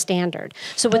it up to standard.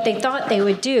 So what they thought they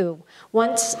would do,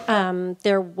 once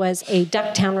there was a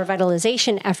Ducktown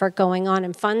revitalization effort going on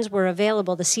and funds were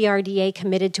available, the CRDA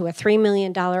committed to a $3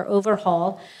 million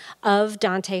overhaul of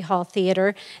Dante Hall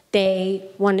Theater. They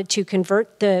wanted to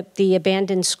convert the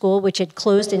abandoned school, which had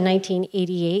closed in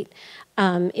 1988.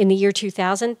 In the year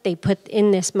 2000, they put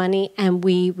in this money and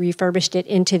we refurbished it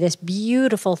into this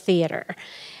beautiful theater.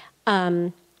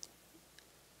 That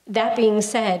being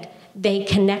said, they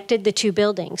connected the two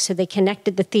buildings. So they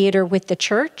connected the theater with the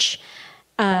church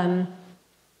and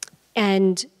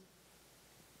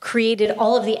created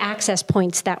all of the access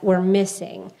points that were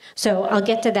missing. So I'll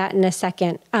get to that in a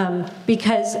second,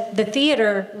 because the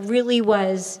theater really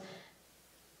was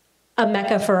a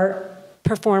mecca for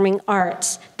performing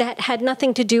arts that had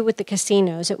nothing to do with the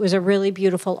casinos. It was a really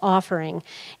beautiful offering.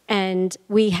 And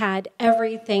we had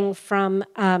everything from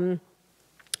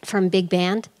big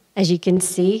band, as you can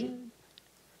see.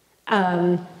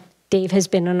 Dave has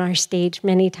been on our stage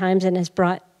many times and has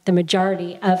brought the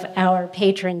majority of our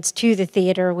patrons to the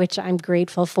theater, which I'm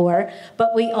grateful for.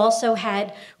 But we also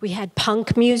had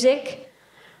punk music,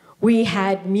 we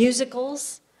had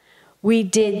musicals, we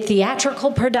did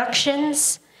theatrical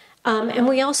productions, and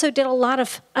we also did a lot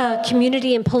of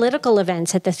community and political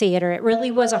events at the theater. It really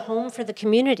was a home for the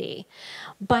community.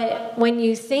 But when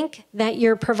you think that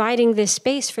you're providing this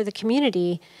space for the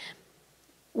community,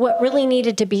 what really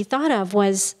needed to be thought of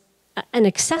was an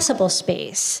accessible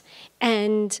space.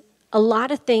 And a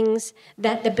lot of things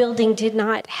that the building did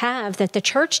not have, that the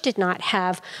church did not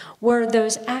have, were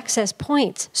those access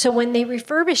points. So when they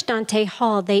refurbished Dante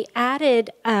Hall, they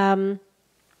added an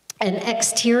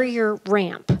exterior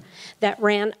ramp that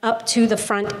ran up to the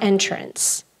front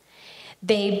entrance.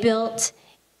 They built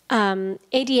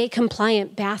ADA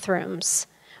compliant bathrooms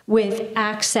with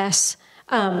access,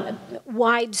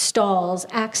 wide stalls,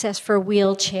 access for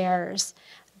wheelchairs.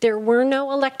 There were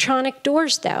no electronic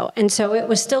doors though, and so it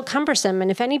was still cumbersome. And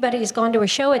if anybody's gone to a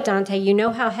show at Dante, you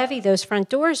know how heavy those front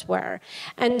doors were.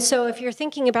 And so if you're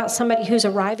thinking about somebody who's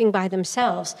arriving by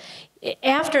themselves,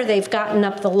 after they've gotten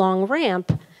up the long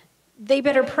ramp, they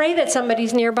better pray that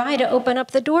somebody's nearby to open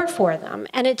up the door for them.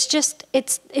 And it's just,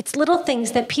 it's little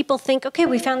things that people think, okay,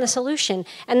 we found the solution,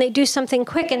 and they do something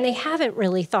quick, and they haven't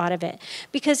really thought of it.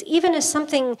 Because even as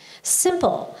something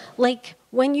simple, like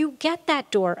when you get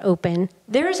that door open,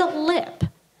 there's a lip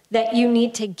that you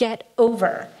need to get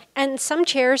over. And some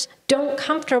chairs don't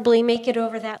comfortably make it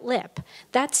over that lip.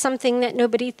 That's something that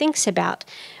nobody thinks about.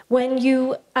 When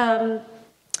you, I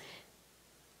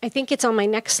think it's on my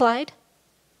next slide,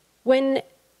 when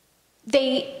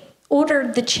they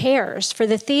ordered the chairs for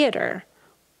the theater,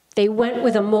 they went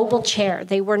with a mobile chair.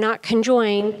 They were not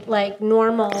conjoined like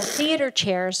normal theater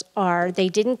chairs are. They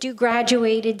didn't do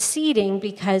graduated seating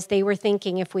because they were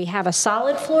thinking if we have a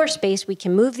solid floor space, we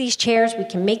can move these chairs, we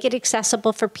can make it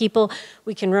accessible for people,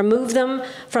 we can remove them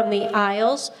from the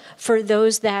aisles for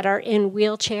those that are in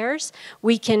wheelchairs,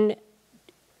 we can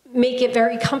make it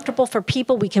very comfortable for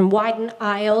people, we can widen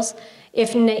aisles.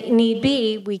 If need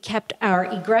be, we kept our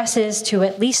egresses to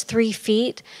at least 3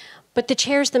 feet, but the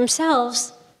chairs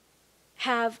themselves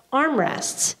have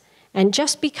armrests. And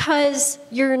just because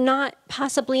you're not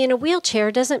possibly in a wheelchair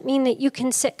doesn't mean that you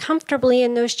can sit comfortably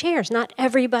in those chairs. Not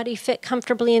everybody fit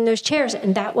comfortably in those chairs,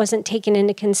 and that wasn't taken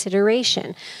into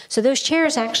consideration. So those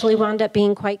chairs actually wound up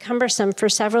being quite cumbersome for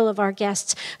several of our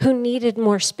guests who needed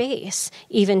more space,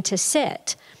 even to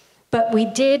sit. But we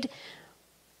did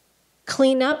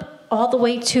clean up all the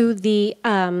way to the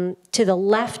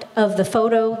left of the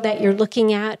photo that you're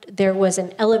looking at. There was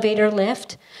an elevator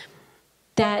lift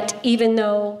that, even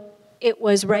though it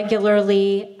was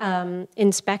regularly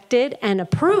inspected and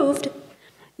approved,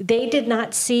 they did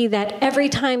not see that every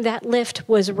time that lift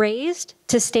was raised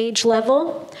to stage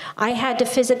level, I had to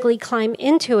physically climb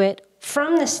into it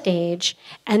from the stage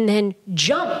and then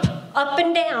jump up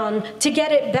and down to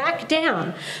get it back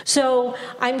down. So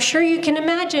I'm sure you can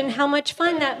imagine how much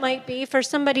fun that might be for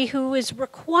somebody who is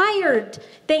required.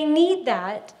 They need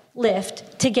that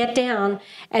lift to get down,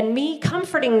 and me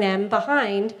comforting them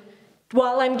behind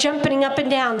while I'm jumping up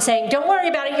and down saying, don't worry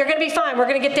about it, you're gonna be fine, we're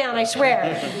gonna get down, I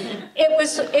swear.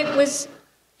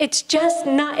 It's just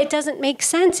not, it doesn't make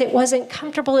sense. It wasn't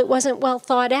comfortable, it wasn't well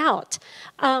thought out.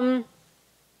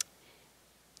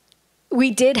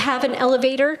 We did have an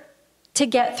elevator to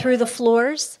get through the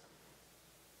floors.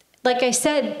 Like I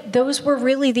said, those were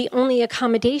really the only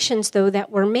accommodations, though, that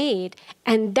were made.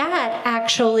 And that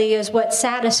actually is what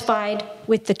satisfied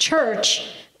with the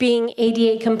church being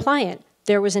ADA compliant.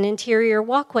 There was an interior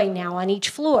walkway now on each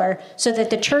floor so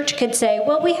that the church could say,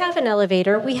 well, we have an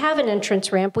elevator, we have an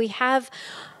entrance ramp, we have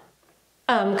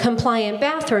compliant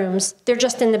bathrooms, they're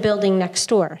just in the building next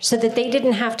door, so that they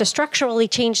didn't have to structurally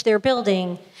change their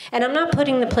building. And I'm not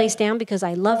putting the place down because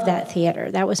I love that theater,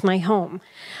 that was my home.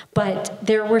 But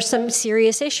there were some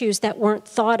serious issues that weren't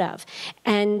thought of.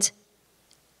 And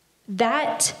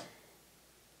that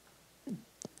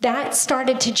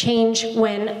started to change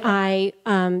when I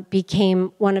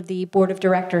became one of the board of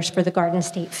directors for the Garden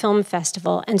State Film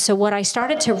Festival. And so what I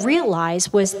started to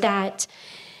realize was that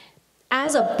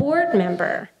as a board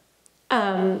member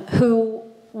who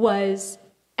was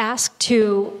asked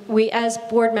to, as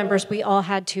board members, we all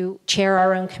had to chair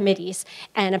our own committees.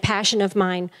 And a passion of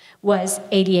mine was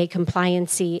ADA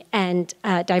compliancy and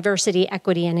diversity,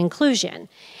 equity, and inclusion.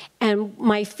 And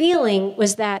my feeling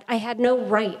was that I had no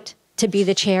right to be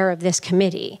the chair of this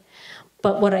committee.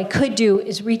 But what I could do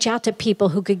is reach out to people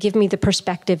who could give me the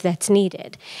perspective that's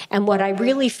needed. And what I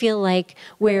really feel like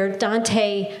where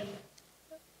Dante,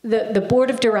 the board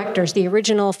of directors, the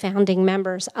original founding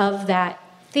members of that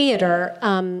theater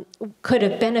could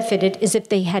have benefited is if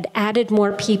they had added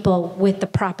more people with the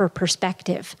proper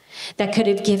perspective that could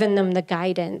have given them the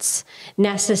guidance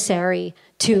necessary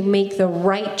to make the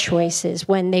right choices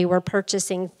when they were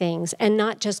purchasing things and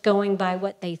not just going by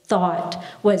what they thought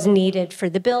was needed for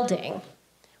the building.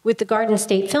 With the Garden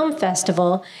State Film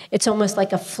Festival, it's almost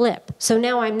like a flip. So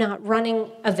now I'm not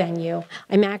running a venue.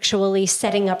 I'm actually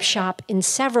setting up shop in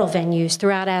several venues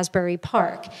throughout Asbury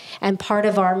Park. And part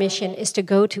of our mission is to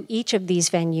go to each of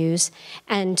these venues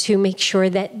and to make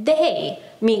sure that they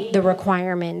meet the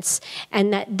requirements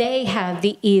and that they have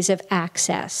the ease of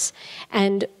access.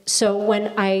 And so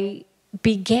when I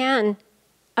began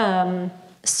putting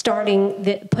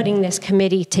this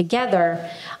committee together,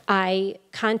 I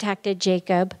contacted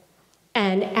Jacob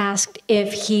and asked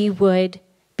if he would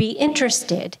be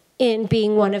interested in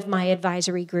being one of my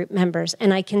advisory group members.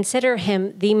 And I consider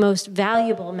him the most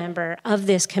valuable member of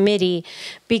this committee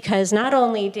because not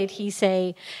only did he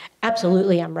say,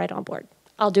 absolutely, I'm right on board.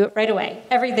 I'll do it right away.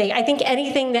 Everything. I think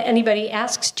anything that anybody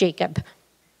asks Jacob,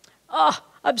 oh,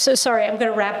 I'm so sorry, I'm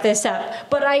going to wrap this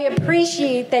up. But I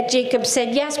appreciate that Jacob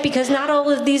said yes, because not all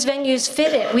of these venues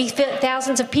fit it. We fit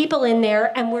thousands of people in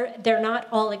there, and they're not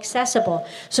all accessible.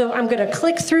 So I'm going to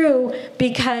click through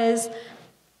because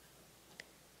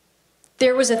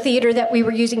there was a theater that we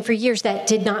were using for years that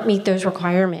did not meet those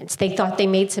requirements. They thought they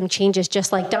made some changes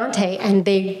just like Dante, and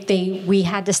we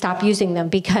had to stop using them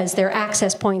because their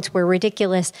access points were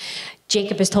ridiculous.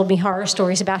 Jacob has told me horror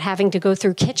stories about having to go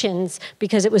through kitchens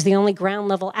because it was the only ground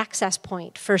level access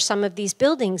point for some of these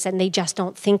buildings, and they just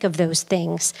don't think of those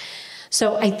things.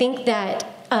 So I think that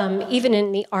even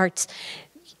in the arts,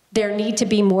 there need to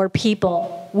be more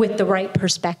people with the right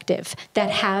perspective that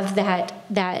have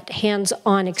that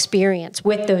hands-on experience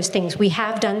with those things. We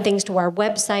have done things to our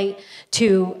website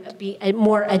to be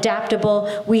more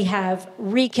adaptable. We have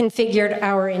reconfigured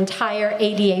our entire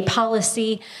ADA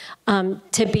policy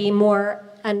to be more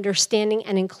understanding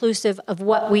and inclusive of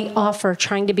what we offer,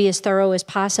 trying to be as thorough as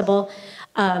possible.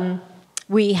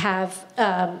 We have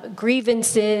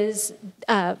grievances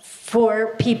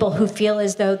for people who feel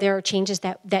as though there are changes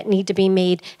that need to be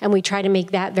made, and we try to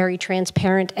make that very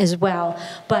transparent as well.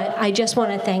 But I just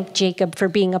want to thank Jacob for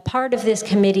being a part of this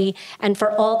committee and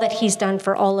for all that he's done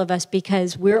for all of us,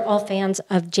 because we're all fans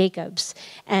of Jacob's,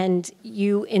 and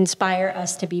you inspire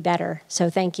us to be better. So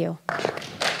thank you.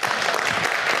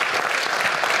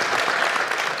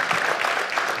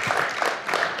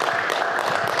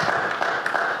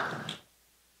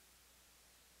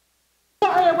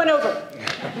 Sorry, I went over.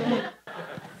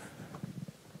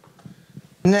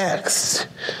 Next,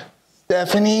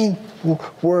 Stephanie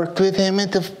worked with him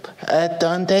at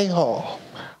Dante Hall.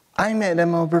 I met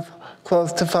him over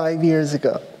close to 5 years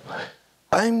ago.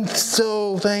 I'm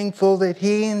so thankful that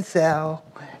he and Sal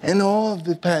and all of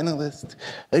the panelists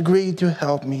agreed to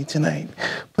help me tonight.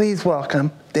 Please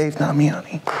welcome Dave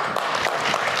Damiani.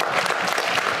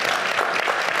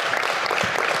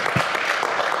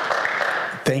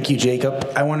 Thank you,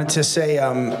 Jacob. I wanted to say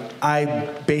I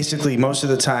basically most of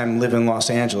the time live in Los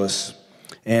Angeles,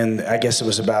 and I guess it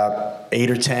was about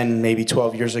 8 or 10, maybe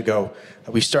 12 years ago,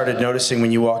 we started noticing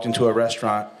when you walked into a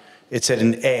restaurant, it said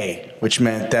an A, which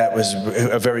meant that was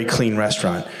a very clean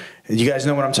restaurant. You guys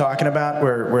know what I'm talking about?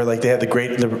 Where like they have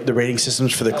the rating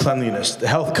systems for the cleanliness, the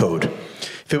health code.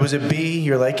 If it was a B,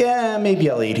 you're like, maybe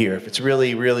I'll eat here if it's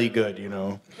really, really good, you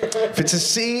know. If it's a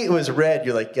C, it was red,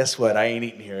 you're like, guess what? I ain't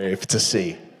eating here if it's a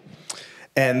C.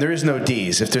 And there is no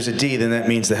Ds. If there's a D, then that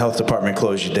means the health department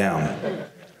closed you down.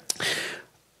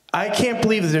 I can't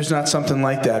believe that there's not something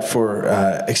like that for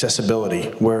accessibility,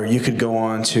 where you could go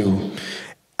on to,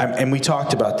 and we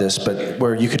talked about this, but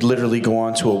where you could literally go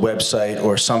onto a website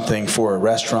or something for a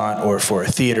restaurant or for a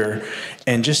theater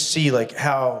and just see like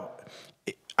how,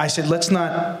 I said, let's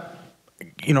not,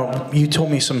 you know, you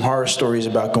told me some horror stories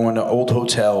about going to old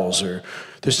hotels, or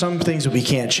there's some things that we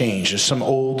can't change. There's some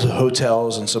old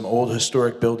hotels and some old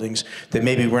historic buildings that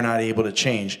maybe we're not able to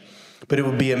change. But it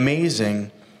would be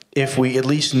amazing if we at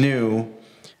least knew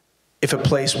if a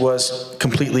place was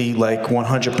completely like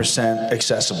 100%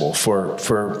 accessible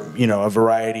for you know, a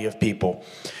variety of people.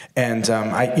 And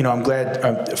I'm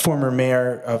glad former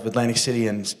mayor of Atlantic City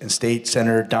and State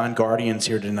Senator Don Guardian's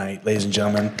here tonight, ladies and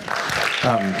gentlemen.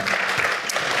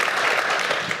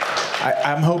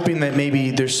 I'm hoping that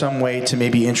maybe there's some way to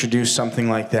maybe introduce something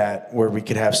like that where we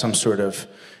could have some sort of,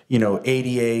 you know,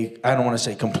 ADA, I don't want to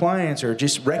say compliance, or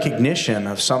just recognition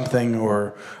of something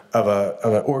or of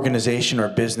an organization or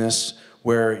business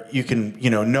where you can, you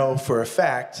know for a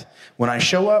fact, when I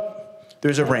show up,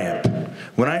 there's a ramp.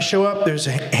 When I show up, there's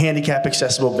a handicap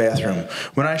accessible bathroom.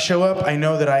 When I show up, I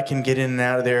know that I can get in and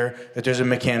out of there, that there's a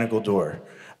mechanical door.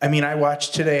 I mean, I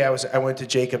watched today, I went to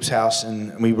Jacob's house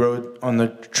and we rode on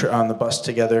the bus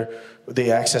together,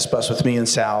 the access bus with me and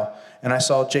Sal, and I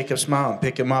saw Jacob's mom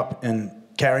pick him up and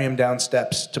carry him down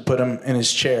steps to put him in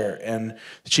his chair, and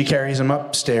she carries him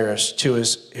upstairs to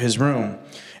his room.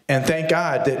 And thank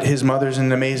God that his mother's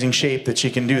in amazing shape that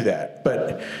she can do that.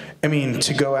 But I mean,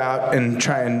 to go out and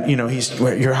try and, you know,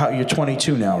 you're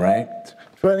 22 now, right?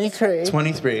 23.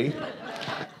 23.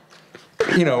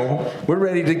 You know, we're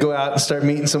ready to go out and start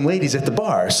meeting some ladies at the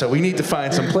bar. So we need to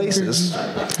find some places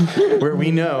where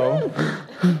we know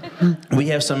we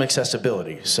have some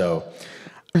accessibility. So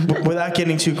without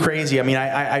getting too crazy, I mean,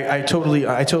 I totally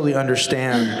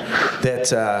understand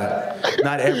that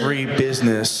not every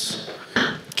business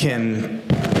can,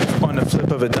 on the flip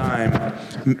of a dime,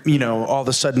 you know, all of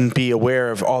a sudden be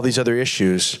aware of all these other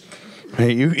issues.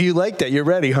 Hey, you like that? You're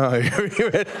ready, huh?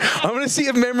 You're ready. I'm going to see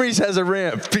if Memories has a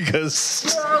ramp,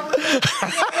 because...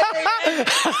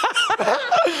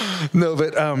 No,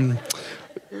 but... Jacob,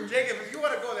 if you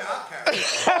want to go there, I'll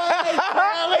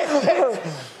carry.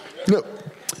 No.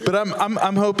 But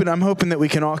I'm hoping that we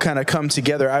can all kind of come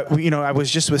together. I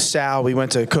was just with Sal. We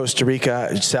went to Costa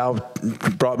Rica. Sal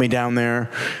brought me down there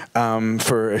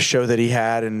for a show that he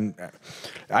had, and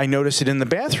I noticed it in the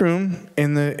bathroom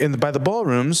by the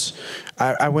ballrooms.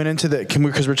 I went into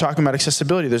because we're talking about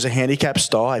accessibility. There's a handicap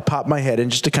stall. I popped my head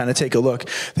in just to kind of take a look.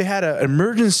 They had an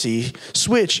emergency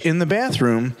switch in the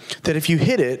bathroom that if you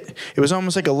hit it, it was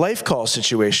almost like a life call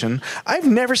situation. I've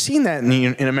never seen that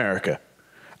in America.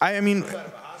 I mean,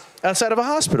 outside of a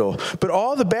hospital. But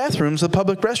all the bathrooms, the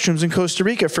public restrooms in Costa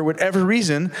Rica, for whatever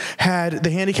reason, the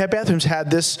handicap bathrooms had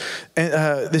this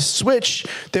switch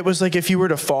that was like if you were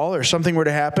to fall or something were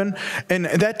to happen, and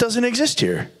that doesn't exist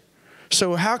here.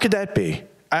 So how could that be?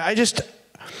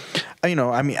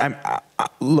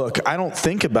 Look, I don't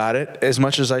think about it as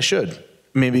much as I should.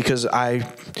 Maybe because I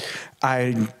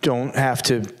don't have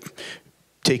to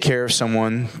take care of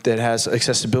someone that has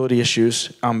accessibility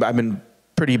issues. I've been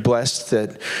pretty blessed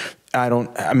that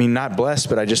not blessed,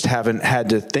 but I just haven't had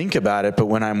to think about it. But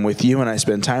when I'm with you and I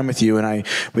spend time with you, and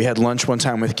we had lunch one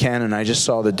time with Ken, and I just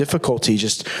saw the difficulty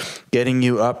just getting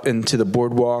you up into the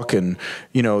boardwalk and,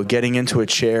 getting into a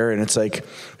chair. And it's like,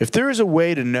 if there is a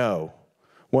way to know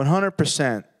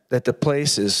 100% that the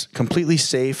place is completely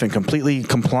safe and completely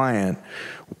compliant,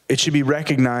 it should be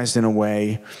recognized in a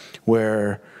way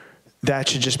where that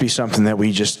should just be something that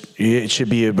it should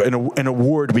be an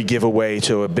award we give away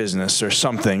to a business or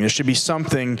something. There should be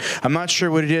something. I'm not sure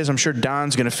what it is. I'm sure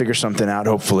Don's going to figure something out,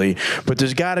 hopefully. But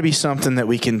there's got to be something that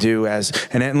we can do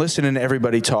and listening to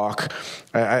everybody talk.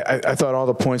 I thought all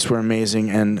the points were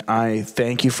amazing, and I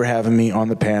thank you for having me on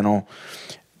the panel.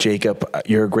 Jacob,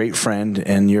 you're a great friend,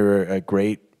 and you're a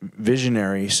great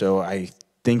visionary, so I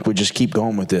think we'll just keep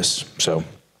going with this. So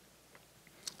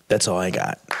that's all I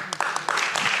got.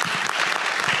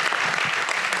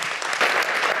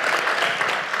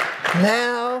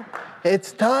 Now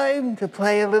it's time to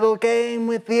play a little game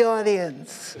with the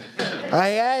audience. I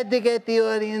had to get the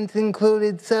audience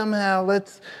included somehow.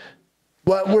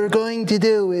 What we're going to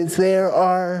do is there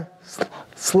are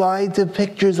slides of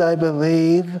pictures, I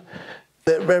believe,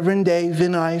 that Reverend Dave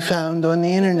and I found on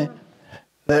the internet.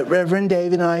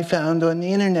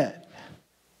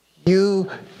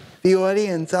 You, the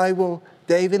audience,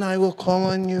 Dave and I will call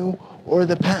on you, or a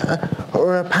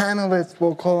panelist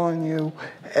will call on you,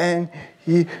 and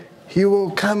you will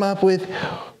come up with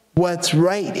what's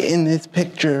right in this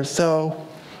picture. So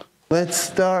let's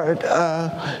start.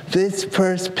 This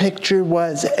first picture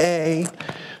was a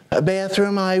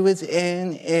bathroom I was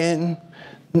in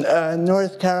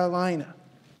North Carolina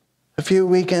a few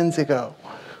weekends ago.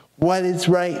 What is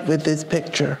right with this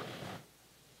picture?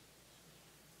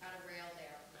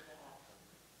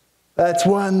 That's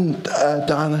one,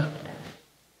 Donna.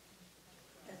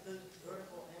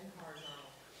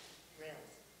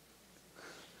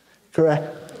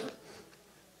 Correct.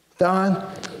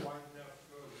 Don?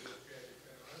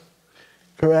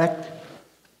 Correct.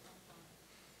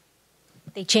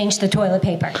 They changed the toilet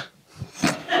paper.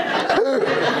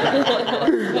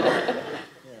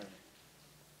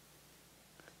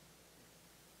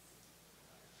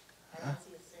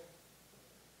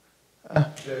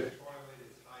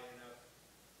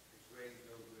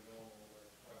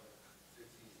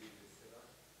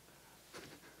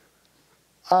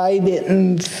 I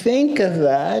didn't think of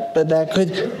that, but that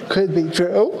could be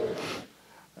true.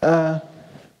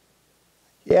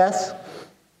 Yes?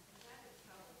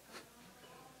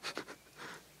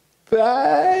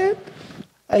 That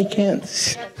I can't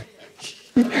see.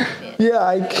 Yeah,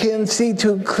 I can't see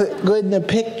too good in the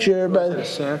picture, but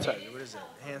Sanitizer. What is it?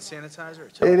 Hand sanitizer?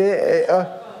 It is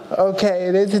okay.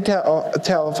 It is a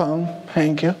telephone.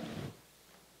 Thank you.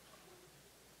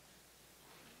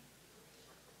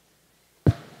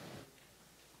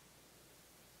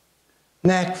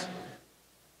 Next.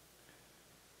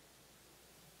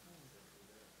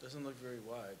 Doesn't look very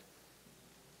wide.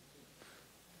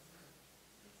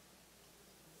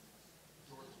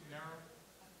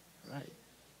 Right.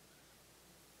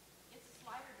 It's a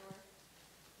slider door.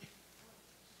 Yeah,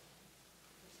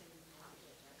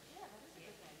 that is a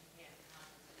good thing. Yeah.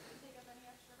 Doesn't take up any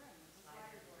extra room. It's a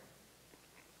slider door.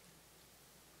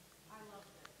 I love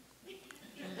it.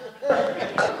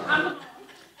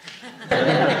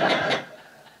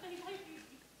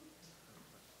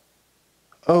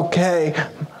 Okay,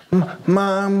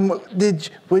 Mom,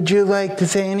 would you like to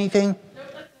say anything?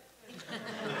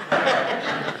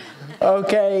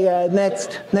 Okay,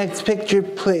 next picture,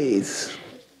 please.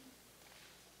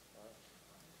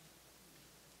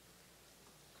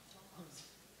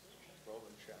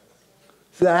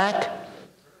 Zach? It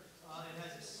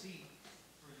has a seat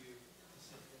for you to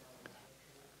sit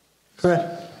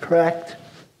down. Correct.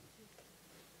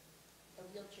 A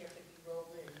wheelchair could be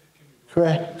rolled in.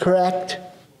 Correct.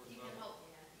 You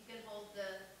can hold the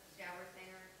shower thing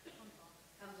or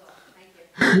comes off. Thank you.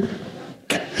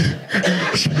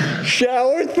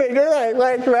 Shower finger, I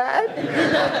like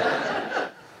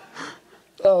that.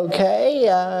 Okay.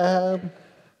 I would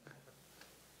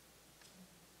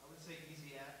say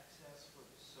easy access for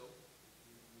the soap.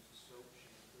 You can use the soap,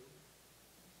 shampoo.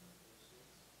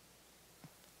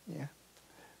 Yeah.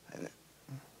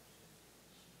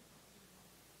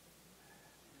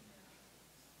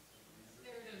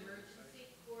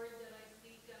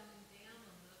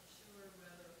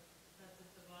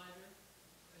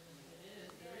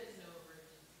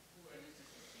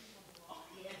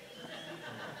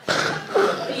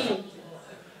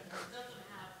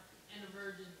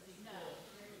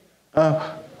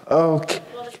 Okay.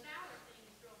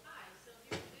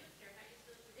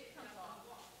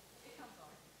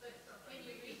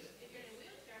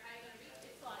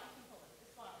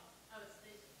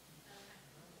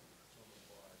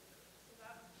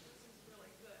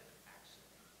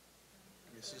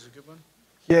 This is a good one.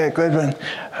 Yeah, good one.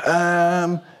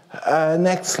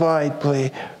 Next slide,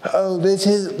 please. Oh, this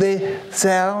is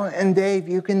Sal and Dave.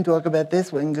 You can talk about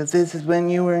this one because this is when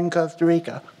you were in Costa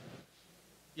Rica.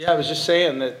 Yeah, I was just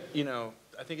saying that, you know,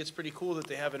 I think it's pretty cool that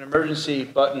they have an emergency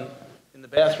button in the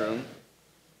bathroom.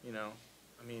 You know,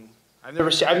 I mean, I've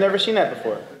never seen that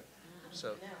before.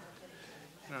 So,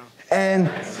 no. And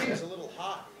It seems a little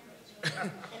hot.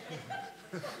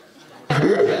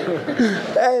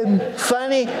 and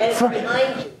funny.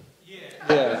 behind you.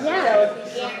 Yeah.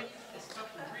 Yeah.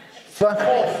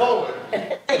 Fall forward.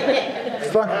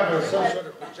 Have some sort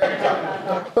of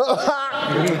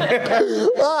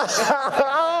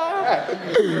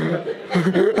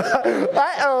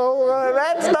Uh-oh,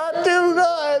 that's not too good.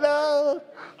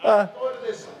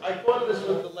 I thought of this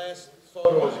with the last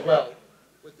photo as well,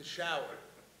 with the shower.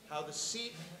 How the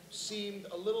seat seemed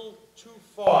a little too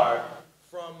far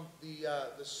from the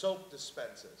soap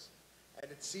dispensers. And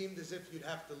it seemed as if you'd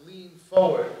have to lean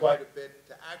forward quite a bit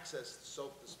to access the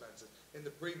soap dispensers in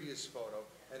the previous photo,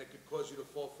 and it could cause you to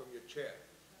fall from your chair.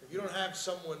 If you don't have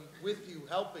someone with you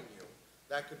helping you,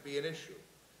 that could be an issue.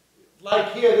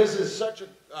 Like here, this is such an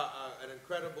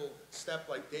incredible step,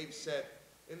 like Dave said,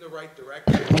 in the right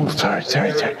direction. Oh, sorry.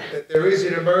 That there is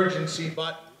an emergency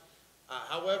button.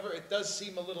 However, it does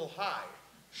seem a little high.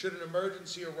 Should an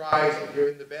emergency arise if you're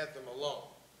in the bathroom alone?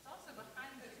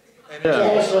 And it's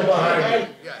also behind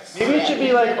you, yes. Maybe it should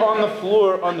be like on the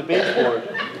floor on the baseboard.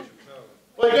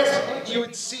 Well, I guess you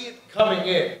would see it coming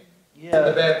in to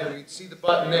the bathroom. You'd see the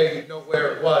button there, you'd know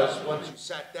where it was once you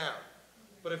sat down.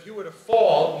 But if you were to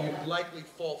fall, you'd likely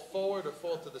fall forward or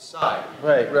fall to the side.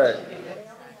 Right. But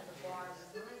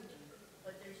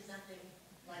there's nothing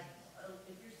like,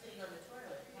 if you're sitting on the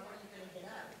toilet, how are you going to get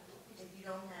up if you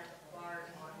don't have a bar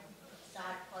on the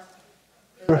side plus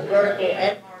the vertical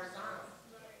and horizontal?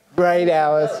 Right,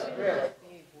 Alice.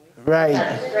 Right.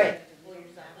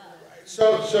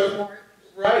 So,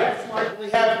 right. We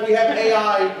have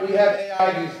AI. We have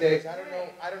AI these days. I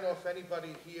don't know if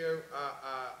anybody here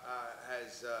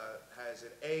has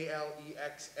an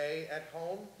ALEXA at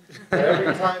home.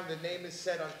 Every time the name is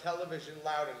said on television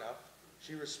loud enough,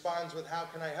 she responds with, "How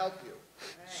can I help you?"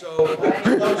 So,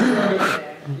 some sort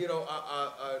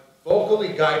of, vocally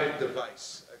guided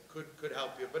device could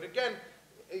help you. But again,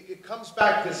 it comes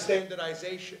back to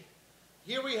standardization.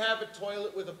 Here we have a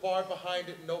toilet with a bar behind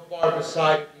it, no bar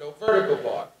beside it, no vertical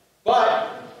bar.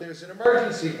 But there's an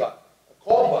emergency button, a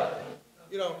call button.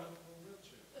 You know.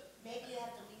 Maybe you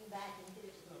have to lean back and hit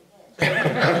it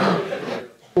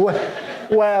with your head.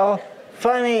 Well,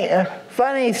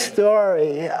 funny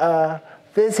story.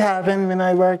 This happened when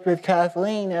I worked with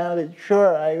Kathleen out at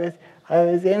Shore. I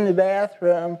was in the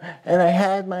bathroom and I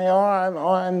had my arm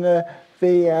on the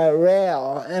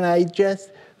rail, and I just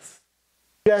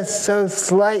so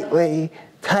slightly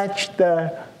touched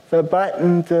the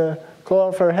button to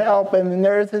call for help, and the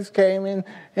nurses came in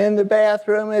the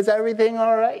bathroom. Is everything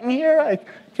all right in here? I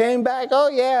came back, oh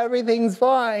yeah, everything's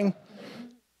fine.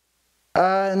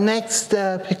 Next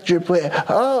picture, please.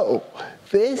 Oh,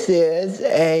 this is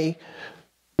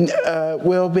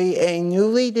will be a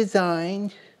newly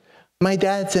designed, my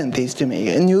dad sent these to me,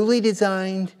 a newly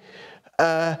designed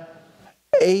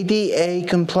ADA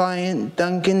compliant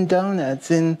Dunkin' Donuts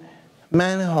in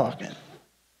Manahawkin.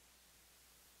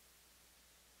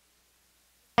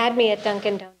 Had me at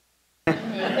Dunkin' Donuts.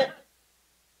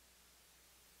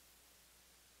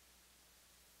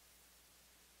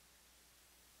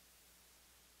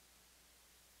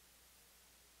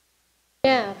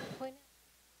 Yeah.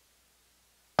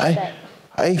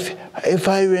 If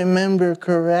I remember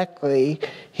correctly,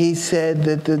 he said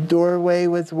that the doorway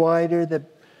was wider, the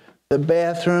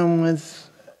bathroom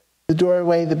was, the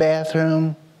doorway, the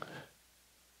bathroom.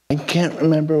 I can't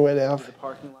remember what else. The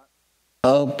parking lot.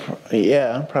 Oh,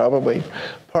 yeah, probably.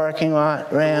 Parking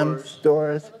lot, ramps,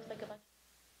 doors.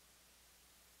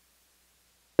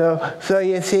 So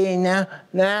you see,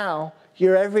 now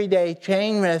your everyday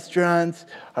chain restaurants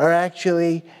are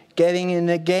actually getting in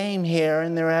the game here,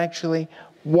 and they're actually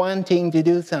wanting to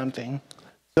do something.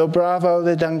 So bravo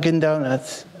to Dunkin'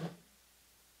 Donuts.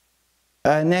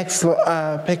 Next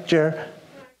picture.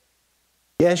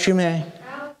 Yes, you may.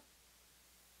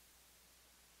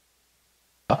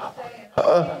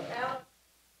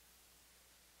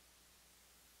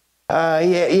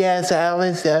 Yes,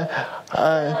 Alice,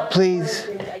 please.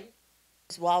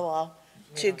 Wawa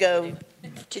to go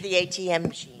to the ATM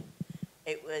machine.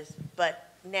 It was,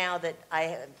 but now that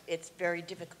it's very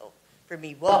difficult for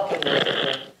me walking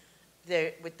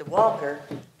with the walker.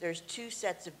 There's two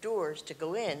sets of doors to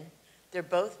go in. They're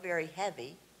both very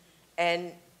heavy,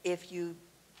 and if you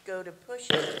go to push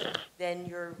it, then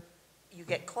you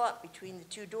get caught between the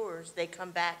two doors. They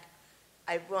come back.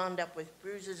 I wound up with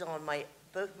bruises on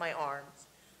both my arms.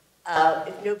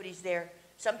 If nobody's there,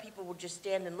 some people will just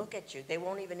stand and look at you. They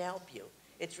won't even help you.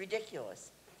 It's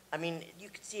ridiculous. I mean, you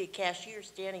could see a cashier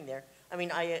standing there. I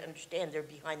mean, I understand they're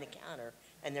behind the counter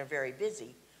and they're very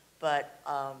busy, but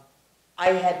I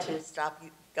had to stop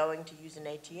going to use an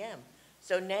ATM.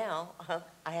 So now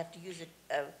I have to use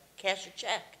a cash a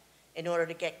check in order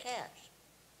to get cash,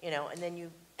 you know, and then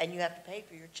you have to pay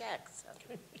for your checks.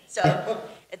 So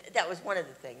that was one of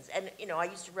the things. And, you know, I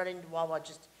used to run into Wawa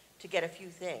just to get a few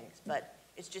things, but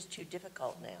it's just too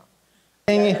difficult now.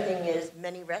 The other thing is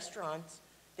many restaurants,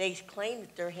 they claim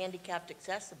that they're handicapped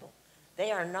accessible.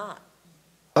 They are not.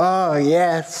 Oh,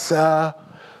 yes.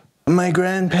 My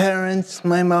grandparents,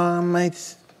 my mom,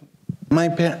 my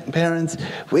parents,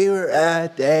 we were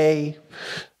at a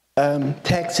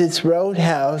Texas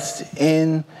Roadhouse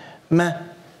in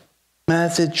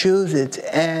Massachusetts,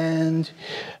 and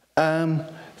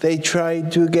they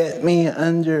tried to get me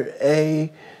under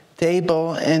a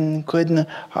table, and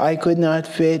I could not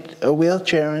fit a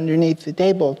wheelchair underneath the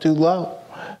table, too low.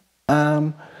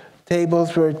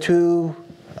 Tables were too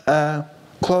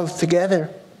close together.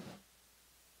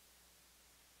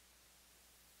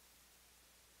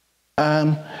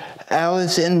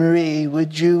 Alice and Marie,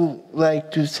 would you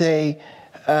like to say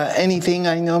anything?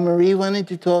 I know Marie wanted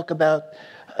to talk about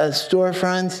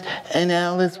storefronts, and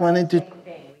Alice wanted to...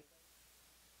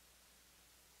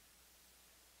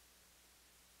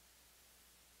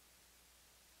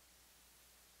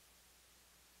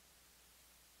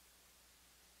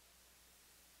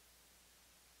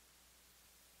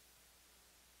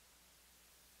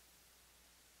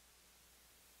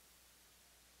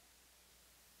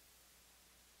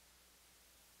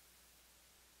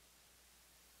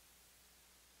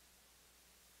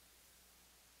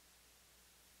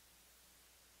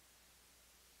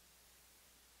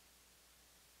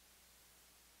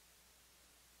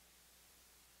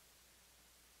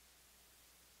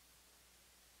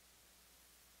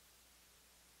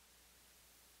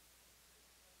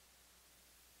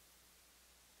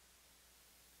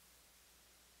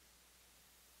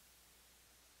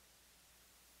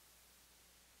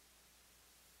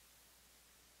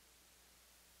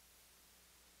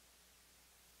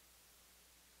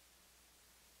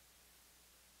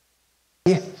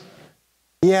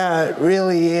 Yeah, it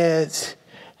really is.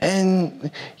 And,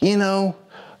 you know,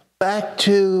 back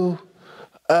to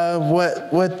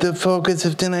what the focus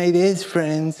of tonight is,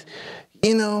 friends,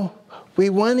 you know, we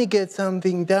want to get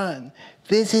something done.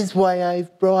 This is why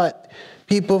I've brought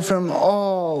people from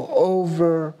all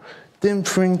over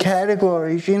different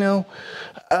categories, you know.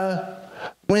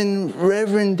 When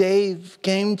Reverend Dave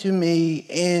came to me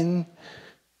in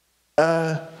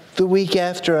the week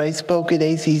after I spoke at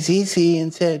ACCC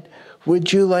and said,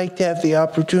 would you like to have the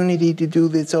opportunity to do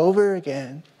this over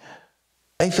again?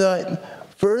 I thought,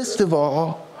 first of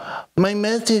all, my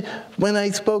message, when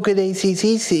I spoke at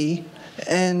ACCC,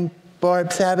 and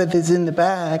Barb Sabbath is in the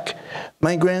back,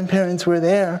 my grandparents were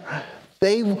there,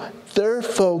 their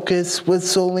focus was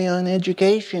solely on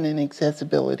education and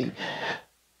accessibility.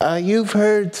 You've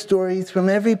heard stories from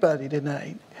everybody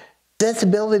tonight.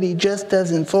 Accessibility just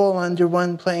doesn't fall under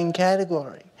one plain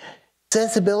category.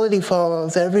 Accessibility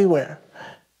follows everywhere.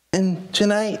 And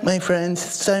tonight, my friends,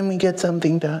 it's time we get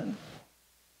something done.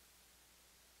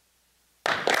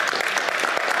 Nice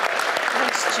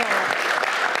job.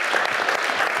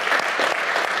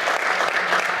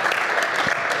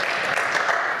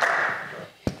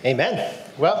 Amen.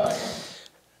 Well,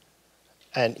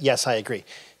 and yes, I agree.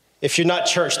 If you're not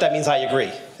church, that means I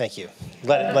agree. Thank you.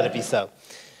 Let it be so.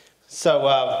 So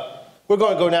we're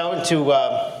going to go now into,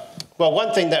 well,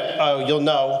 one thing that you'll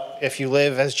know if you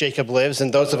live as Jacob lives,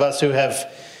 and those of us who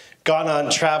have gone on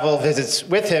travel visits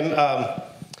with him,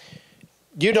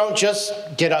 you don't just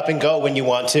get up and go when you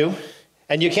want to,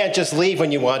 and you can't just leave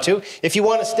when you want to. If you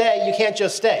want to stay, you can't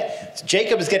just stay.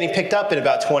 Jacob is getting picked up in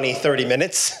about 20, 30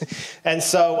 minutes. And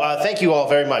so thank you all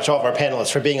very much, all of our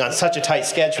panelists, for being on such a tight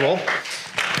schedule.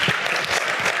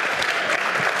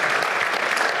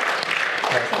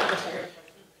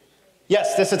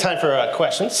 Yes, this is time for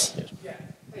questions. Yeah.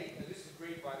 Hey, this is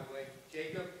great, by the way.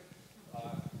 Jacob,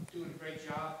 doing a great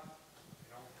job.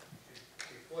 You know, should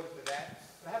be applauded for that.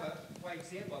 But I have by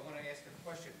example, I want to ask a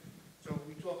question. So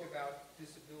we talk about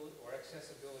disability or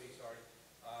accessibility,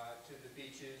 to the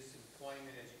beaches,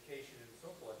 employment, education, and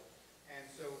so forth.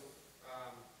 And so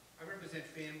I represent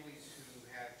families who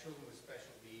have children with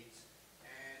special needs,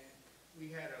 and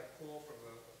we had a call from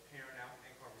a parent out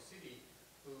in Carver City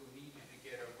who needed to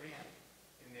get a ramp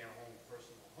in their home,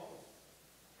 personal home.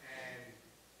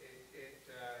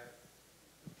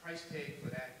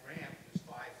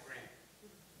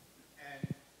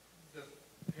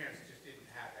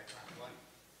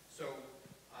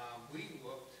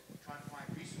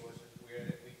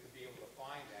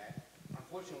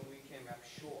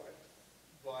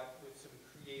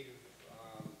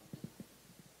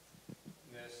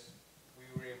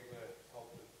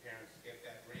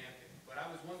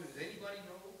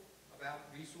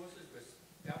 resources? Because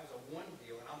that was a one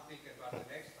deal, and I'm thinking about the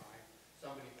next time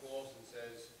somebody calls and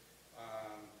says,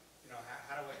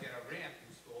 how do I get a ramp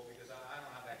installed? Because I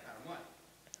don't have that kind of money.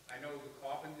 I know the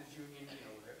Carpenters Union,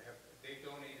 they've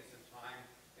donated some time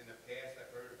in the past.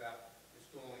 I've heard about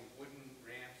installing wooden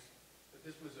ramps, but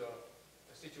this was a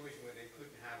situation where they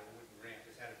couldn't have a wooden ramp.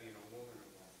 This had to be an aluminum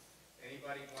one.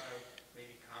 Anybody want to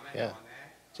maybe comment on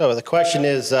that? So the question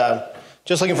is,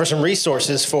 just looking for some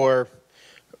resources for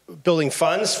building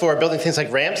funds for building things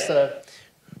like ramps.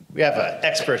 We have an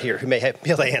expert here who may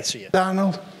be able to answer you.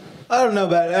 Donald? I don't know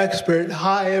about expert.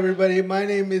 Hi, everybody. My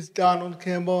name is Donald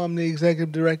Campbell. I'm the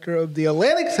executive director of the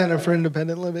Atlantic Center for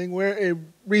Independent Living. We're a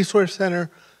resource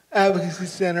center, advocacy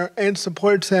center, and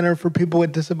support center for people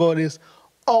with disabilities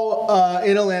all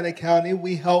in Atlantic County.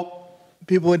 We help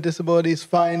people with disabilities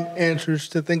find answers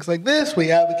to things like this.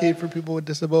 We advocate for people with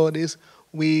disabilities.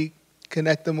 We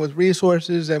connect them with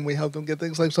resources, and we help them get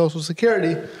things like Social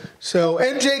Security. So,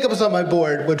 and Jacob's on my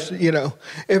board, which,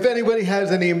 if anybody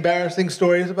has any embarrassing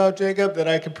stories about Jacob that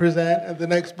I could present at the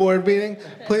next board meeting,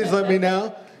 please let me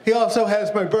know. He also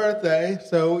has my birthday,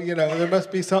 so, there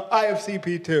must be some, I have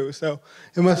CP too, so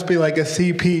it must be like a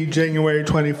CP January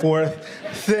 24th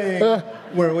thing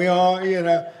where we all,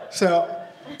 so.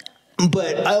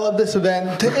 But I love this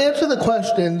event. To answer the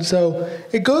question, so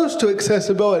it goes to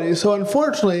accessibility. So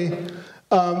unfortunately,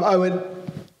 I would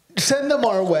send them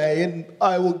our way, and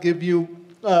I will give you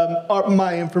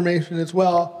my information as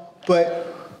well.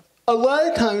 But a lot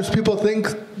of times people think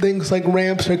things like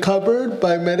ramps are covered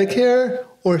by Medicare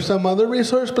or some other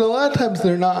resource, but a lot of times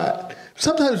they're not.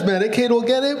 Sometimes Medicaid will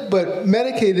get it, but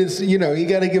Medicaid is, you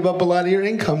got to give up a lot of your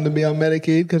income to be on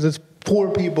Medicaid because it's poor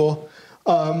people.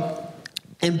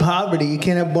 In poverty, you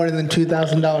can't have more than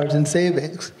 $2,000 in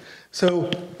savings.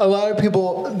 So a lot of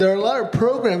people, there are a lot of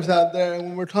programs out there, and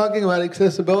when we're talking about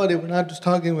accessibility, we're not just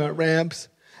talking about ramps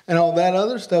and all that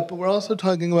other stuff, but we're also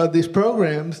talking about these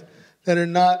programs that are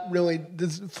not really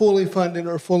fully funded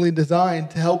or fully designed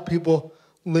to help people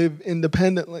live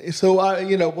independently. So,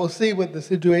 we'll see what the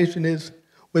situation is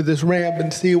with this ramp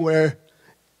and see where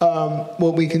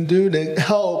what we can do to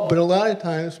help. But a lot of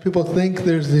times people think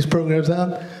there's these programs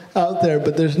out there,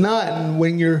 but there's not. And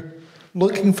when you're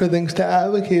looking for things to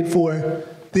advocate for,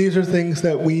 these are things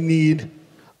that we need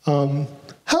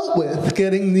help with,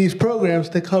 getting these programs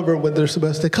to cover what they're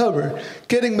supposed to cover.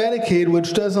 Getting Medicaid,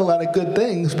 which does a lot of good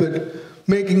things, but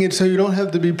making it so you don't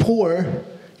have to be poor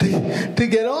to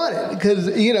get on it. Because,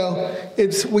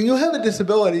 it's when you have a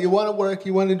disability, you want to work,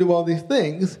 you want to do all these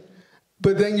things,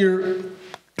 but then you're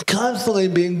constantly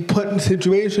being put in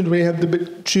situations where you have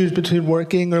to choose between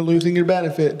working or losing your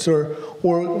benefits, or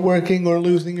working or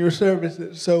losing your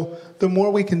services. So the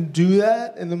more we can do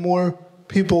that, and the more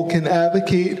people can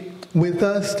advocate with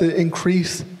us to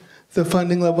increase the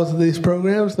funding levels of these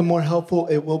programs, the more helpful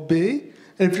it will be.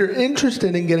 And if you're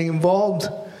interested in getting involved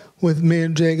with me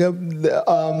and Jacob,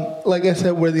 like I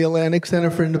said, we're the Atlantic Center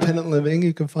for Independent Living.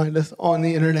 You can find us on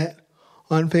the internet,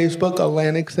 on Facebook,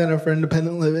 Atlantic Center for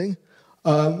Independent Living.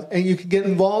 And you can get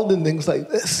involved in things like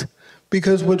this.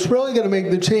 Because what's really going to make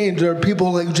the change are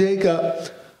people like Jacob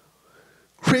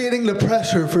creating the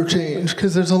pressure for change.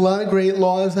 Because there's a lot of great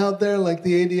laws out there, like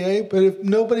the ADA, but if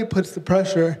nobody puts the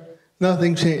pressure,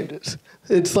 nothing changes.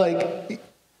 It's like,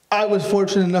 I was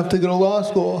fortunate enough to go to law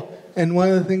school, and one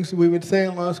of the things we would say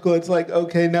in law school, it's like,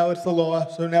 okay, now it's the law,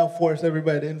 so now force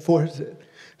everybody to enforce it.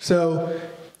 So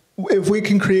if we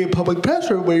can create public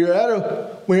pressure where you're at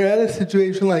a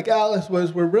situation like Alice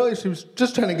was, where really she was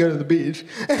just trying to go to the beach,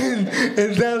 and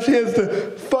now she has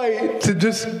to fight to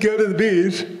just go to the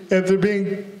beach after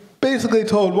being basically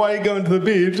told, why are you going to the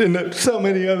beach, in so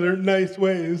many other nice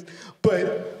ways.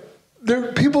 But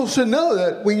people should know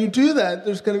that when you do that,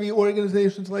 there's going to be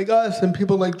organizations like us and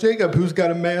people like Jacob, who's got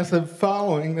a massive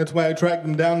following. That's why I tracked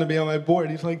him down to be on my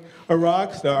board. He's like a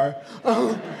rock star.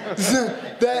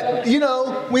 That,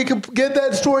 we could get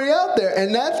that story out there.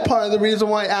 And that's part of the reason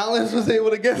why Alice was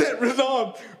able to get that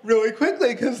resolved really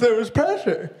quickly, because there was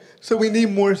pressure. So we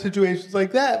need more situations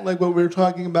like that, like what we were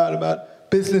talking about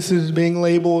businesses being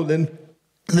labeled and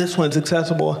this one's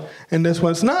accessible and this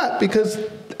one's not, because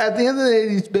at the end of the day,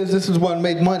 these businesses want to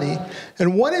make money.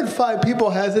 And 1 in 5 people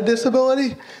has a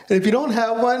disability, and if you don't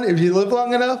have one, if you live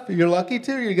long enough, if you're lucky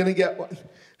to, you're going to get one.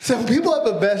 So people have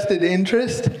a vested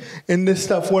interest in this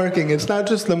stuff working. It's not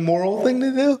just the moral thing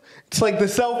to do, it's like the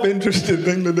self-interested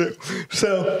thing to do.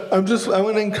 So I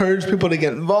want to encourage people to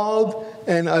get involved,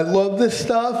 and I love this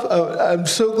stuff. I'm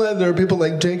so glad there are people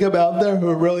like Jacob out there who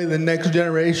are really the next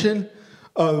generation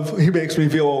he makes me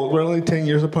feel old. We're only 10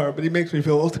 years apart, but he makes me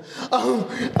feel old. And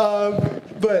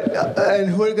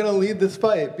who are going to lead this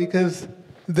fight? Because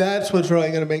That's what's really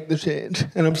going to make the change.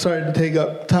 And I'm sorry to take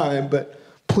up time, but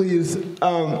please,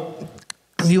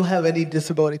 if you have any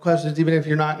disability questions, even if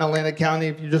you're not in Atlantic County,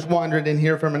 if you just wandered in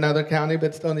here from another county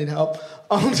but still need help,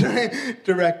 I'll try and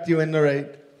direct you in the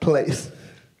right place.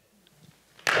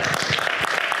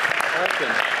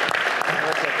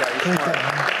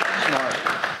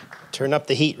 Turn up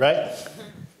the heat, right?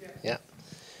 Yeah.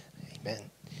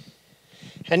 Amen.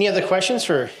 Any other questions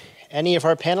for any of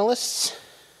our panelists?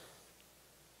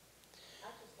 I'd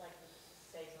just like to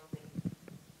say something.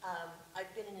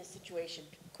 I've been in a situation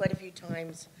quite a few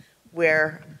times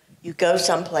where you go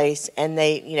someplace and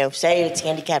they, say it's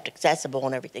handicapped accessible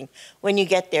and everything. When you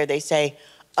get there, they say,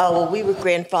 oh, well, we were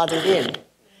grandfathered in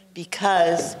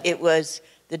because it was,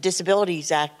 the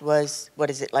Disabilities Act was, what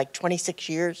is it, like 26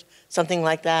 years, something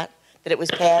like that it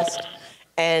was passed.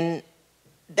 And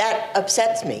that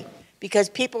upsets me because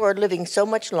people are living so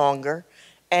much longer,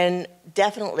 and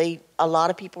definitely a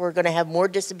lot of people are going to have more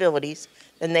disabilities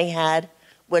than they had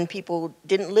when people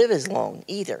didn't live as long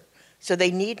either. So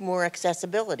they need more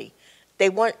accessibility.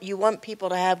 You want people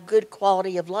to have good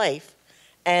quality of life,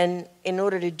 and in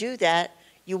order to do that,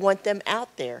 you want them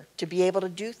out there to be able to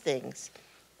do things.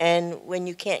 And when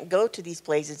you can't go to these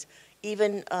places,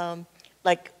 even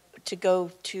like to go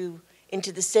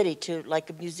into the city to like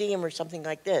a museum or something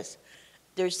like this,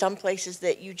 there's some places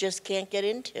that you just can't get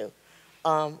into,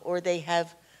 or they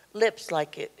have lips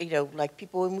like like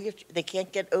people in wheelchairs, they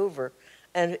can't get over,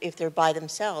 and if they're by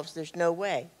themselves, there's no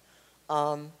way.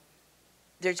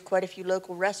 There's quite a few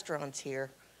local restaurants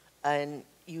here, and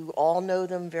you all know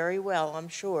them very well, I'm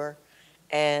sure,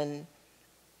 and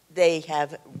they'll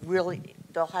have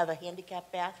a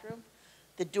handicapped bathroom.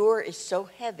 The door is so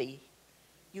heavy,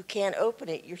 you can't open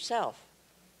it yourself.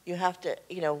 You have to,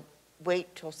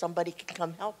 wait till somebody can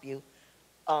come help you.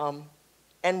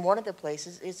 And one of the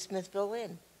places is Smithville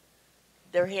Inn.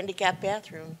 Their handicapped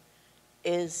bathroom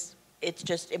it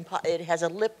has a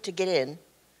lip to get in.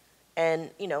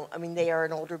 And, they are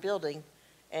an older building,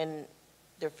 and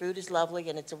their food is lovely,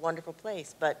 and it's a wonderful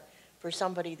place. But for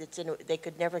somebody they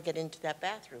could never get into that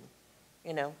bathroom,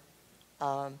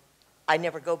 I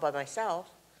never go by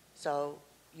myself, so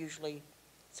usually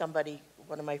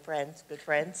one of my friends, good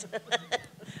friends,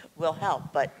 will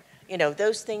help. But,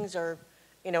 those things are,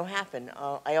 happen.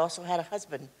 I also had a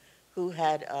husband who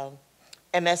had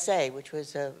MSA, which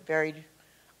was a very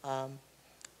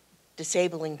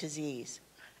disabling disease.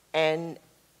 And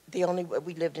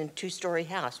we lived in a two-story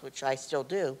house, which I still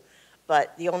do,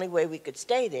 but the only way we could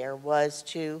stay there was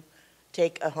to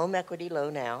take a home equity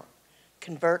loan out,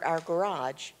 convert our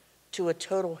garage to a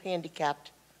total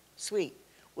handicapped suite,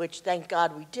 which thank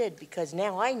God we did, because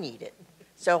now I need it.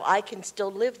 So I can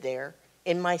still live there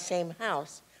in my same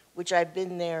house, which I've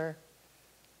been there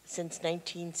since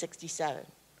 1967.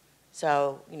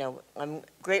 So, I'm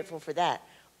grateful for that,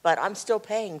 but I'm still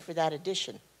paying for that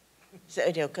addition.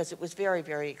 So, because it was very,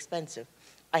 very expensive.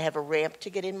 I have a ramp to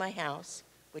get in my house,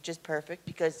 which is perfect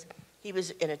because he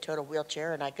was in a total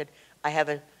wheelchair, and I have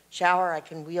a shower, I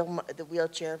can wheel the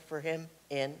wheelchair for him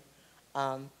in.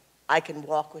 I can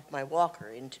walk with my walker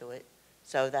into it,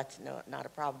 so that's not a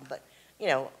problem. But,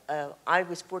 I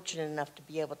was fortunate enough to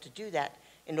be able to do that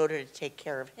in order to take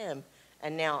care of him,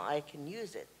 and now I can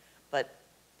use it. But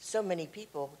so many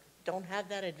people don't have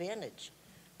that advantage,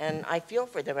 and I feel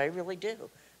for them, I really do,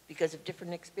 because of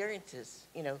different experiences,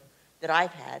 that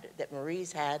I've had, that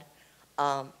Marie's had,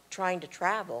 trying to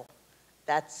travel.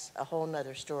 That's a whole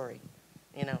nother story,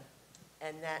 and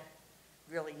that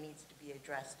really needs to be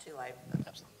addressed too.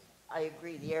 I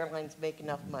agree, the airlines make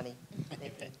enough money. They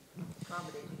can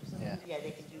accommodate something. Yeah,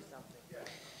 they can do something.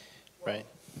 Right.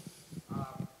 I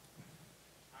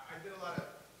did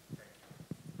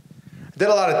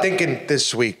a lot of thinking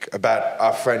this week about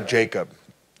our friend Jacob.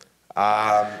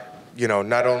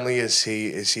 Not only is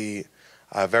he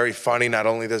very funny, not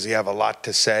only does he have a lot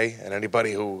to say, and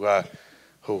anybody who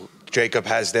Jacob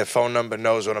has their phone number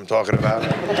knows what I'm talking about.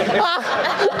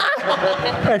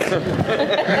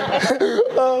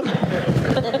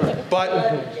 But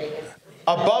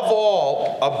above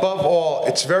all,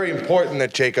 it's very important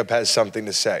that Jacob has something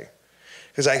to say.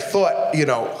 Because I thought,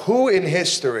 who in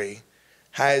history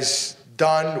has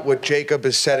done what Jacob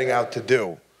is setting out to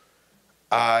do?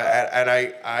 And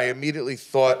I immediately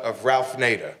thought of Ralph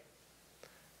Nader.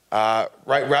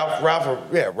 Ralph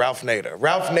Nader.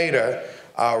 Ralph Nader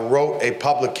wrote a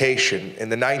publication in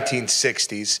the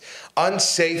 1960s,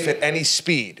 Unsafe at Any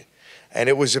Speed. And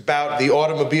it was about the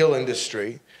automobile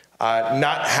industry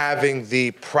not having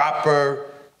the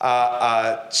proper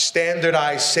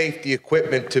standardized safety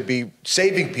equipment to be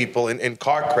saving people in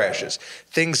car crashes.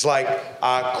 Things like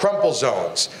crumple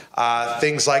zones,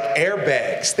 things like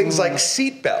airbags, things like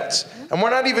seat belts. And we're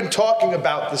not even talking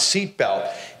about the seat belt.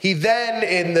 He then,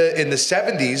 in the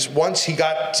 70s, once he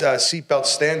got seat belts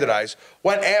standardized,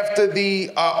 went after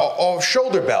the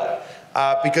shoulder belt.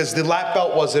 Because the lap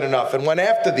belt wasn't enough, and went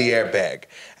after the airbag.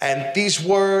 And these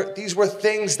were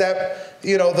things that,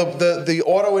 you know, the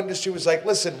auto industry was like,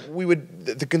 listen,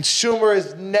 the consumer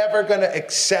is never going to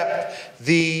accept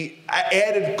the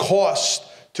added cost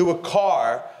to a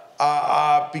car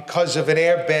because of an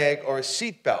airbag or a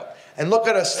seat belt. And look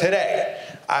at us today.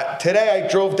 Today I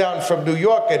drove down from New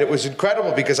York, and it was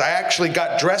incredible because I actually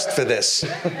got dressed for this.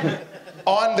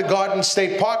 On the Garden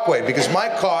State Parkway, because my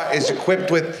car is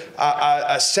equipped with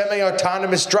a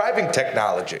semi-autonomous driving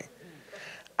technology.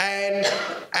 And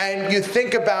you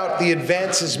think about the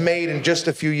advances made in just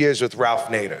a few years with Ralph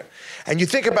Nader. And you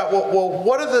think about, well,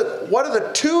 what are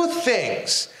the two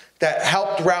things that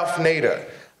helped Ralph Nader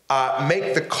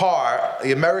make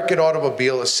the American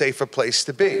automobile, a safer place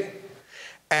to be?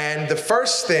 And the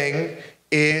first thing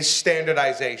is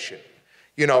standardization.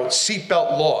 You know,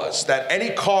 seatbelt laws, that any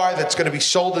car that's going to be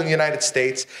sold in the United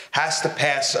States has to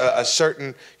pass a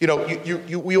certain, you know,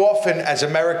 we often, as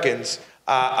Americans,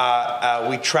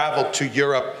 we travel to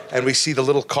Europe and we see the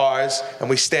little cars and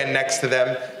we stand next to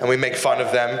them and we make fun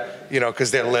of them, you know,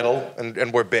 because they're little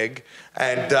and we're big.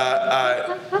 And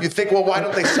you think, well, why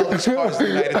don't they sell these cars in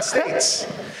the United States?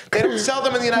 They don't sell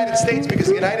them in the United States because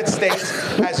the United States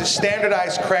has a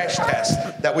standardized crash test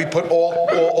that we put all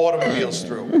automobiles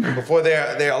through before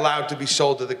they're allowed to be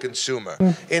sold to the consumer.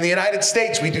 In the United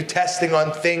States, we do testing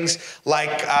on things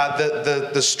like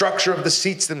the structure of the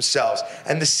seats themselves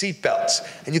and the seat belts.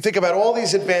 And you think about all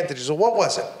these advantages. Well, what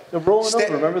was it? The rolling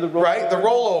over, remember the rollovers? Right, the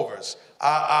rollovers.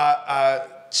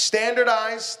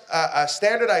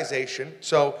 Standardization,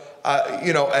 so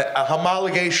you know, a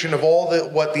homologation of all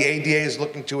what the ADA is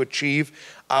looking to achieve,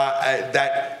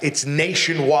 that it's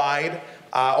nationwide,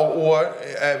 or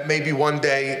maybe one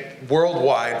day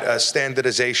worldwide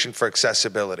standardization for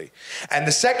accessibility. And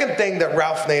the second thing that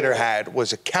Ralph Nader had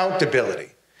was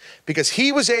accountability. Because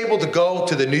he was able to go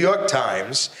to the New York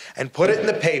Times and put it in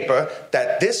the paper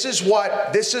that this is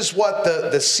what the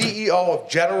CEO of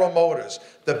General Motors,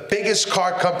 the biggest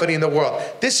car company in the world,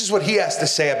 this is what he has to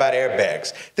say about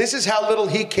airbags. This is how little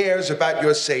he cares about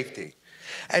your safety.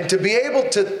 And to be able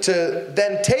to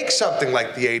then take something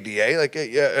like the ADA, like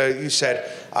you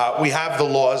said, we have the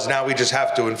laws, now we just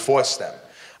have to enforce them.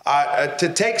 To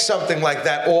take something like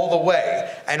that all the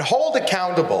way and hold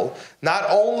accountable not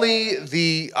only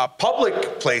the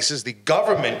public places, the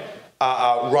government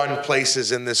run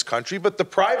places in this country, but the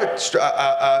private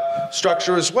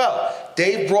structure as well.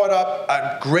 Dave brought up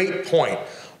a great point,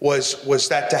 was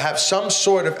that to have some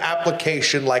sort of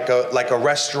application like a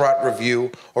restaurant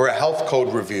review or a health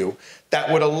code review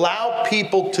that would allow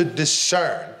people to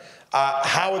discern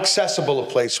how accessible a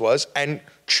place was and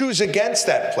choose against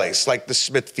that place, like the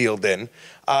Smithfield Inn,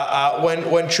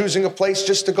 when choosing a place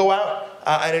just to go out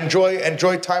and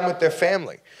enjoy time with their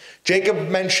family. Jacob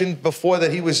mentioned before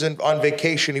that he was on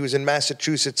vacation. He was in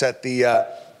Massachusetts at the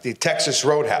Texas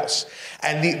Roadhouse.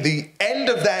 And the end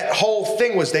of that whole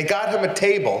thing was they got him a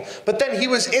table, but then he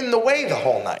was in the way the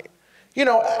whole night. You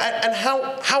know, and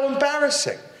how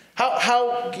embarrassing.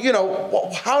 How you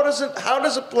know, how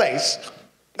does a place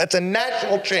that's a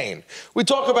national chain, we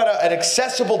talk about an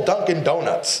accessible Dunkin'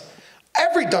 Donuts.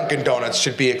 Every Dunkin' Donuts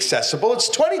should be accessible. It's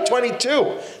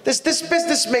 2022. This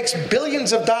business makes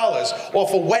billions of dollars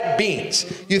off of wet beans.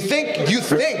 You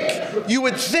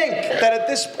would think that at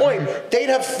this point they'd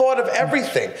have thought of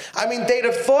everything. I mean, they'd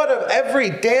have thought of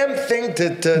every damn thing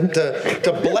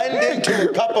to blend into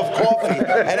a cup of coffee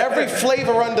and every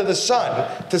flavor under the sun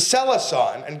to sell us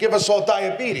on and give us all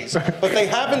diabetes. But they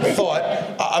haven't thought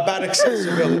about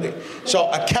accessibility. So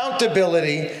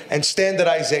accountability and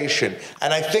standardization.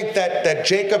 And I think that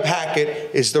Jacob Hackett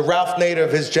is the Ralph Nader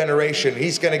of his generation.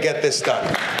 He's going to get this done.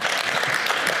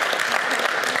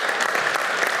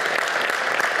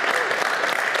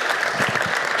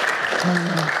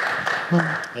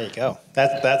 There you go.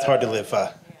 That's hard to live.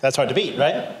 That's hard to beat,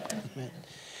 right?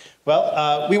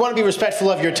 Well, we want to be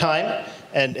respectful of your time,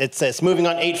 and it's moving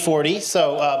on 8:40.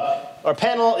 So our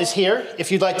panel is here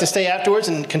if you'd like to stay afterwards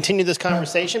and continue this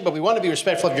conversation, but we want to be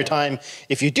respectful of your time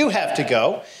if you do have to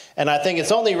go. And I think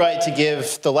it's only right to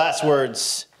give the last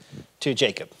words to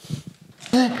Jacob.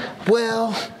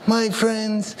 Well, my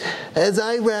friends, as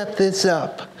I wrap this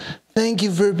up, thank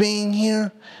you for being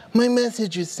here. My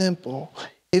message is simple.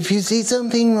 If you see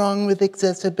something wrong with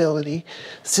accessibility,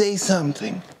 say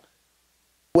something.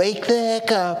 wake the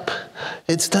heck up.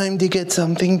 It's time to get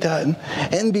something done.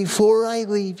 And before I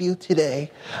leave you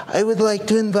today, I would like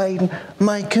to invite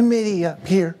my committee up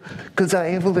here because I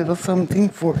have a little something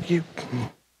for you.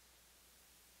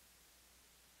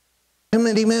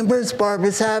 Committee members,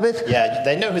 Barbara Sabbath. Yeah,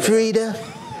 they know who Frida,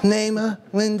 Naima,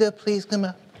 Linda, please come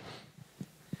up.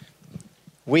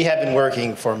 We have been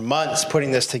working for months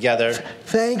putting this together.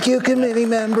 Thank you, committee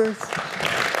members.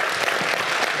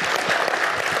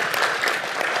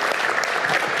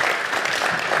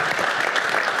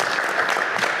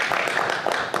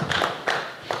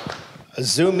 A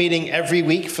Zoom meeting every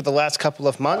week for the last couple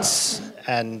of months,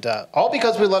 and all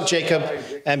because we love Jacob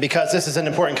and because this is an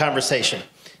important conversation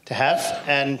to have.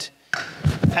 And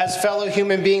as fellow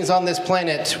human beings on this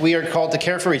planet, we are called to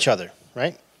care for each other,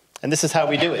 right? And this is how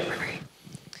we do it.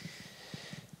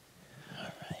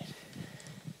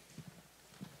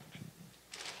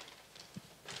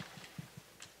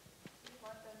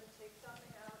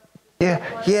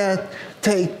 Yeah,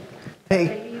 take.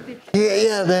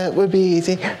 Yeah, that would be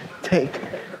easy. Take.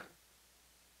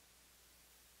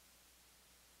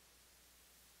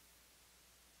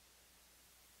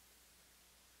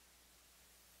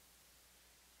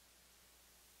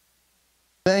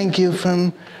 Thank you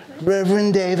from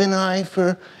Reverend Dave and I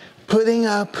for putting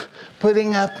up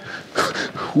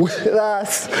with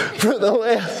us for the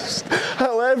last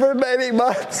however many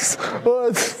months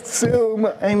on Zoom.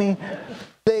 I mean,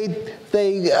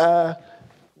 they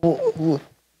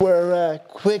were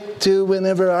quick to,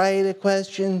 whenever I had a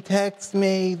question, text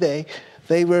me. They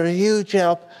were a huge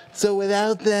help. So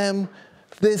without them,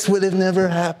 this would have never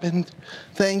happened.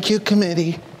 Thank you,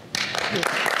 committee.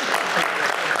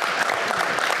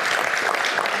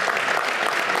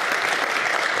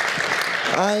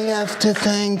 I have to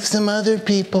thank some other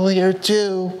people here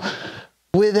too.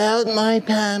 Without my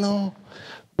panel,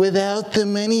 without the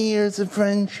many years of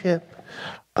friendship,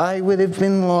 I would have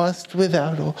been lost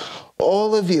without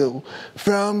all of you.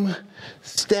 From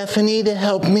Stephanie to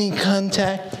help me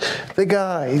contact the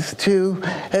guys to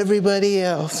everybody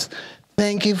else.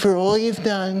 Thank you for all you've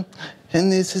done,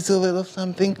 and this is a little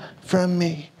something from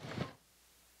me.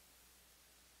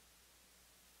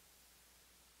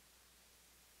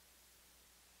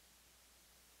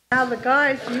 Now the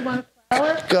guys, do you want a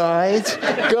flower?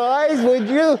 Guys, would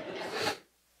you?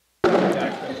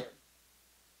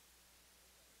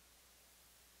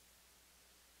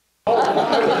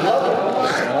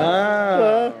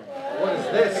 Wow. What is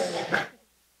this?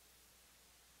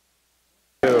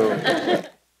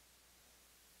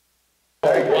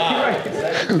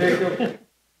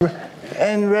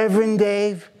 And Reverend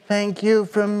Dave, thank you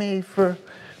from me for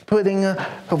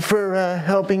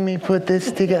helping me put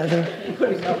this together.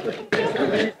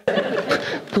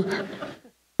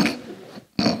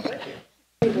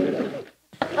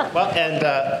 Well,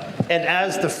 and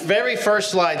as the very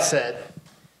first slide said,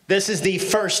 this is the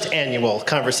first annual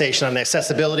conversation on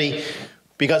accessibility,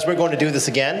 because we're going to do this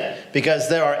again, because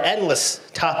there are endless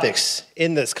topics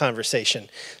in this conversation.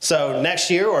 So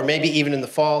next year, or maybe even in the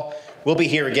fall, we'll be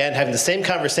here again having the same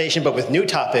conversation, but with new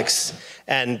topics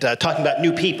and talking about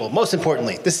new people. Most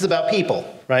importantly, this is about people,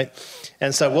 right?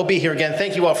 And so we'll be here again.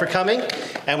 Thank you all for coming,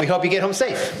 and we hope you get home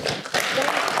safe.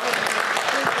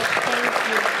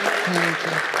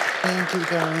 Thank you,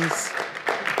 guys.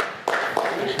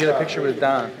 Get a picture with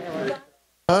Don.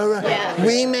 All right, yeah.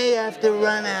 We may have to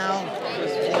run out.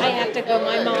 I have to go.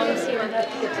 My mom's here. Oh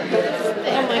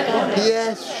my God.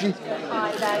 Yes.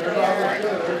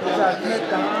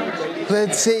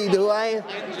 Let's see. Do I?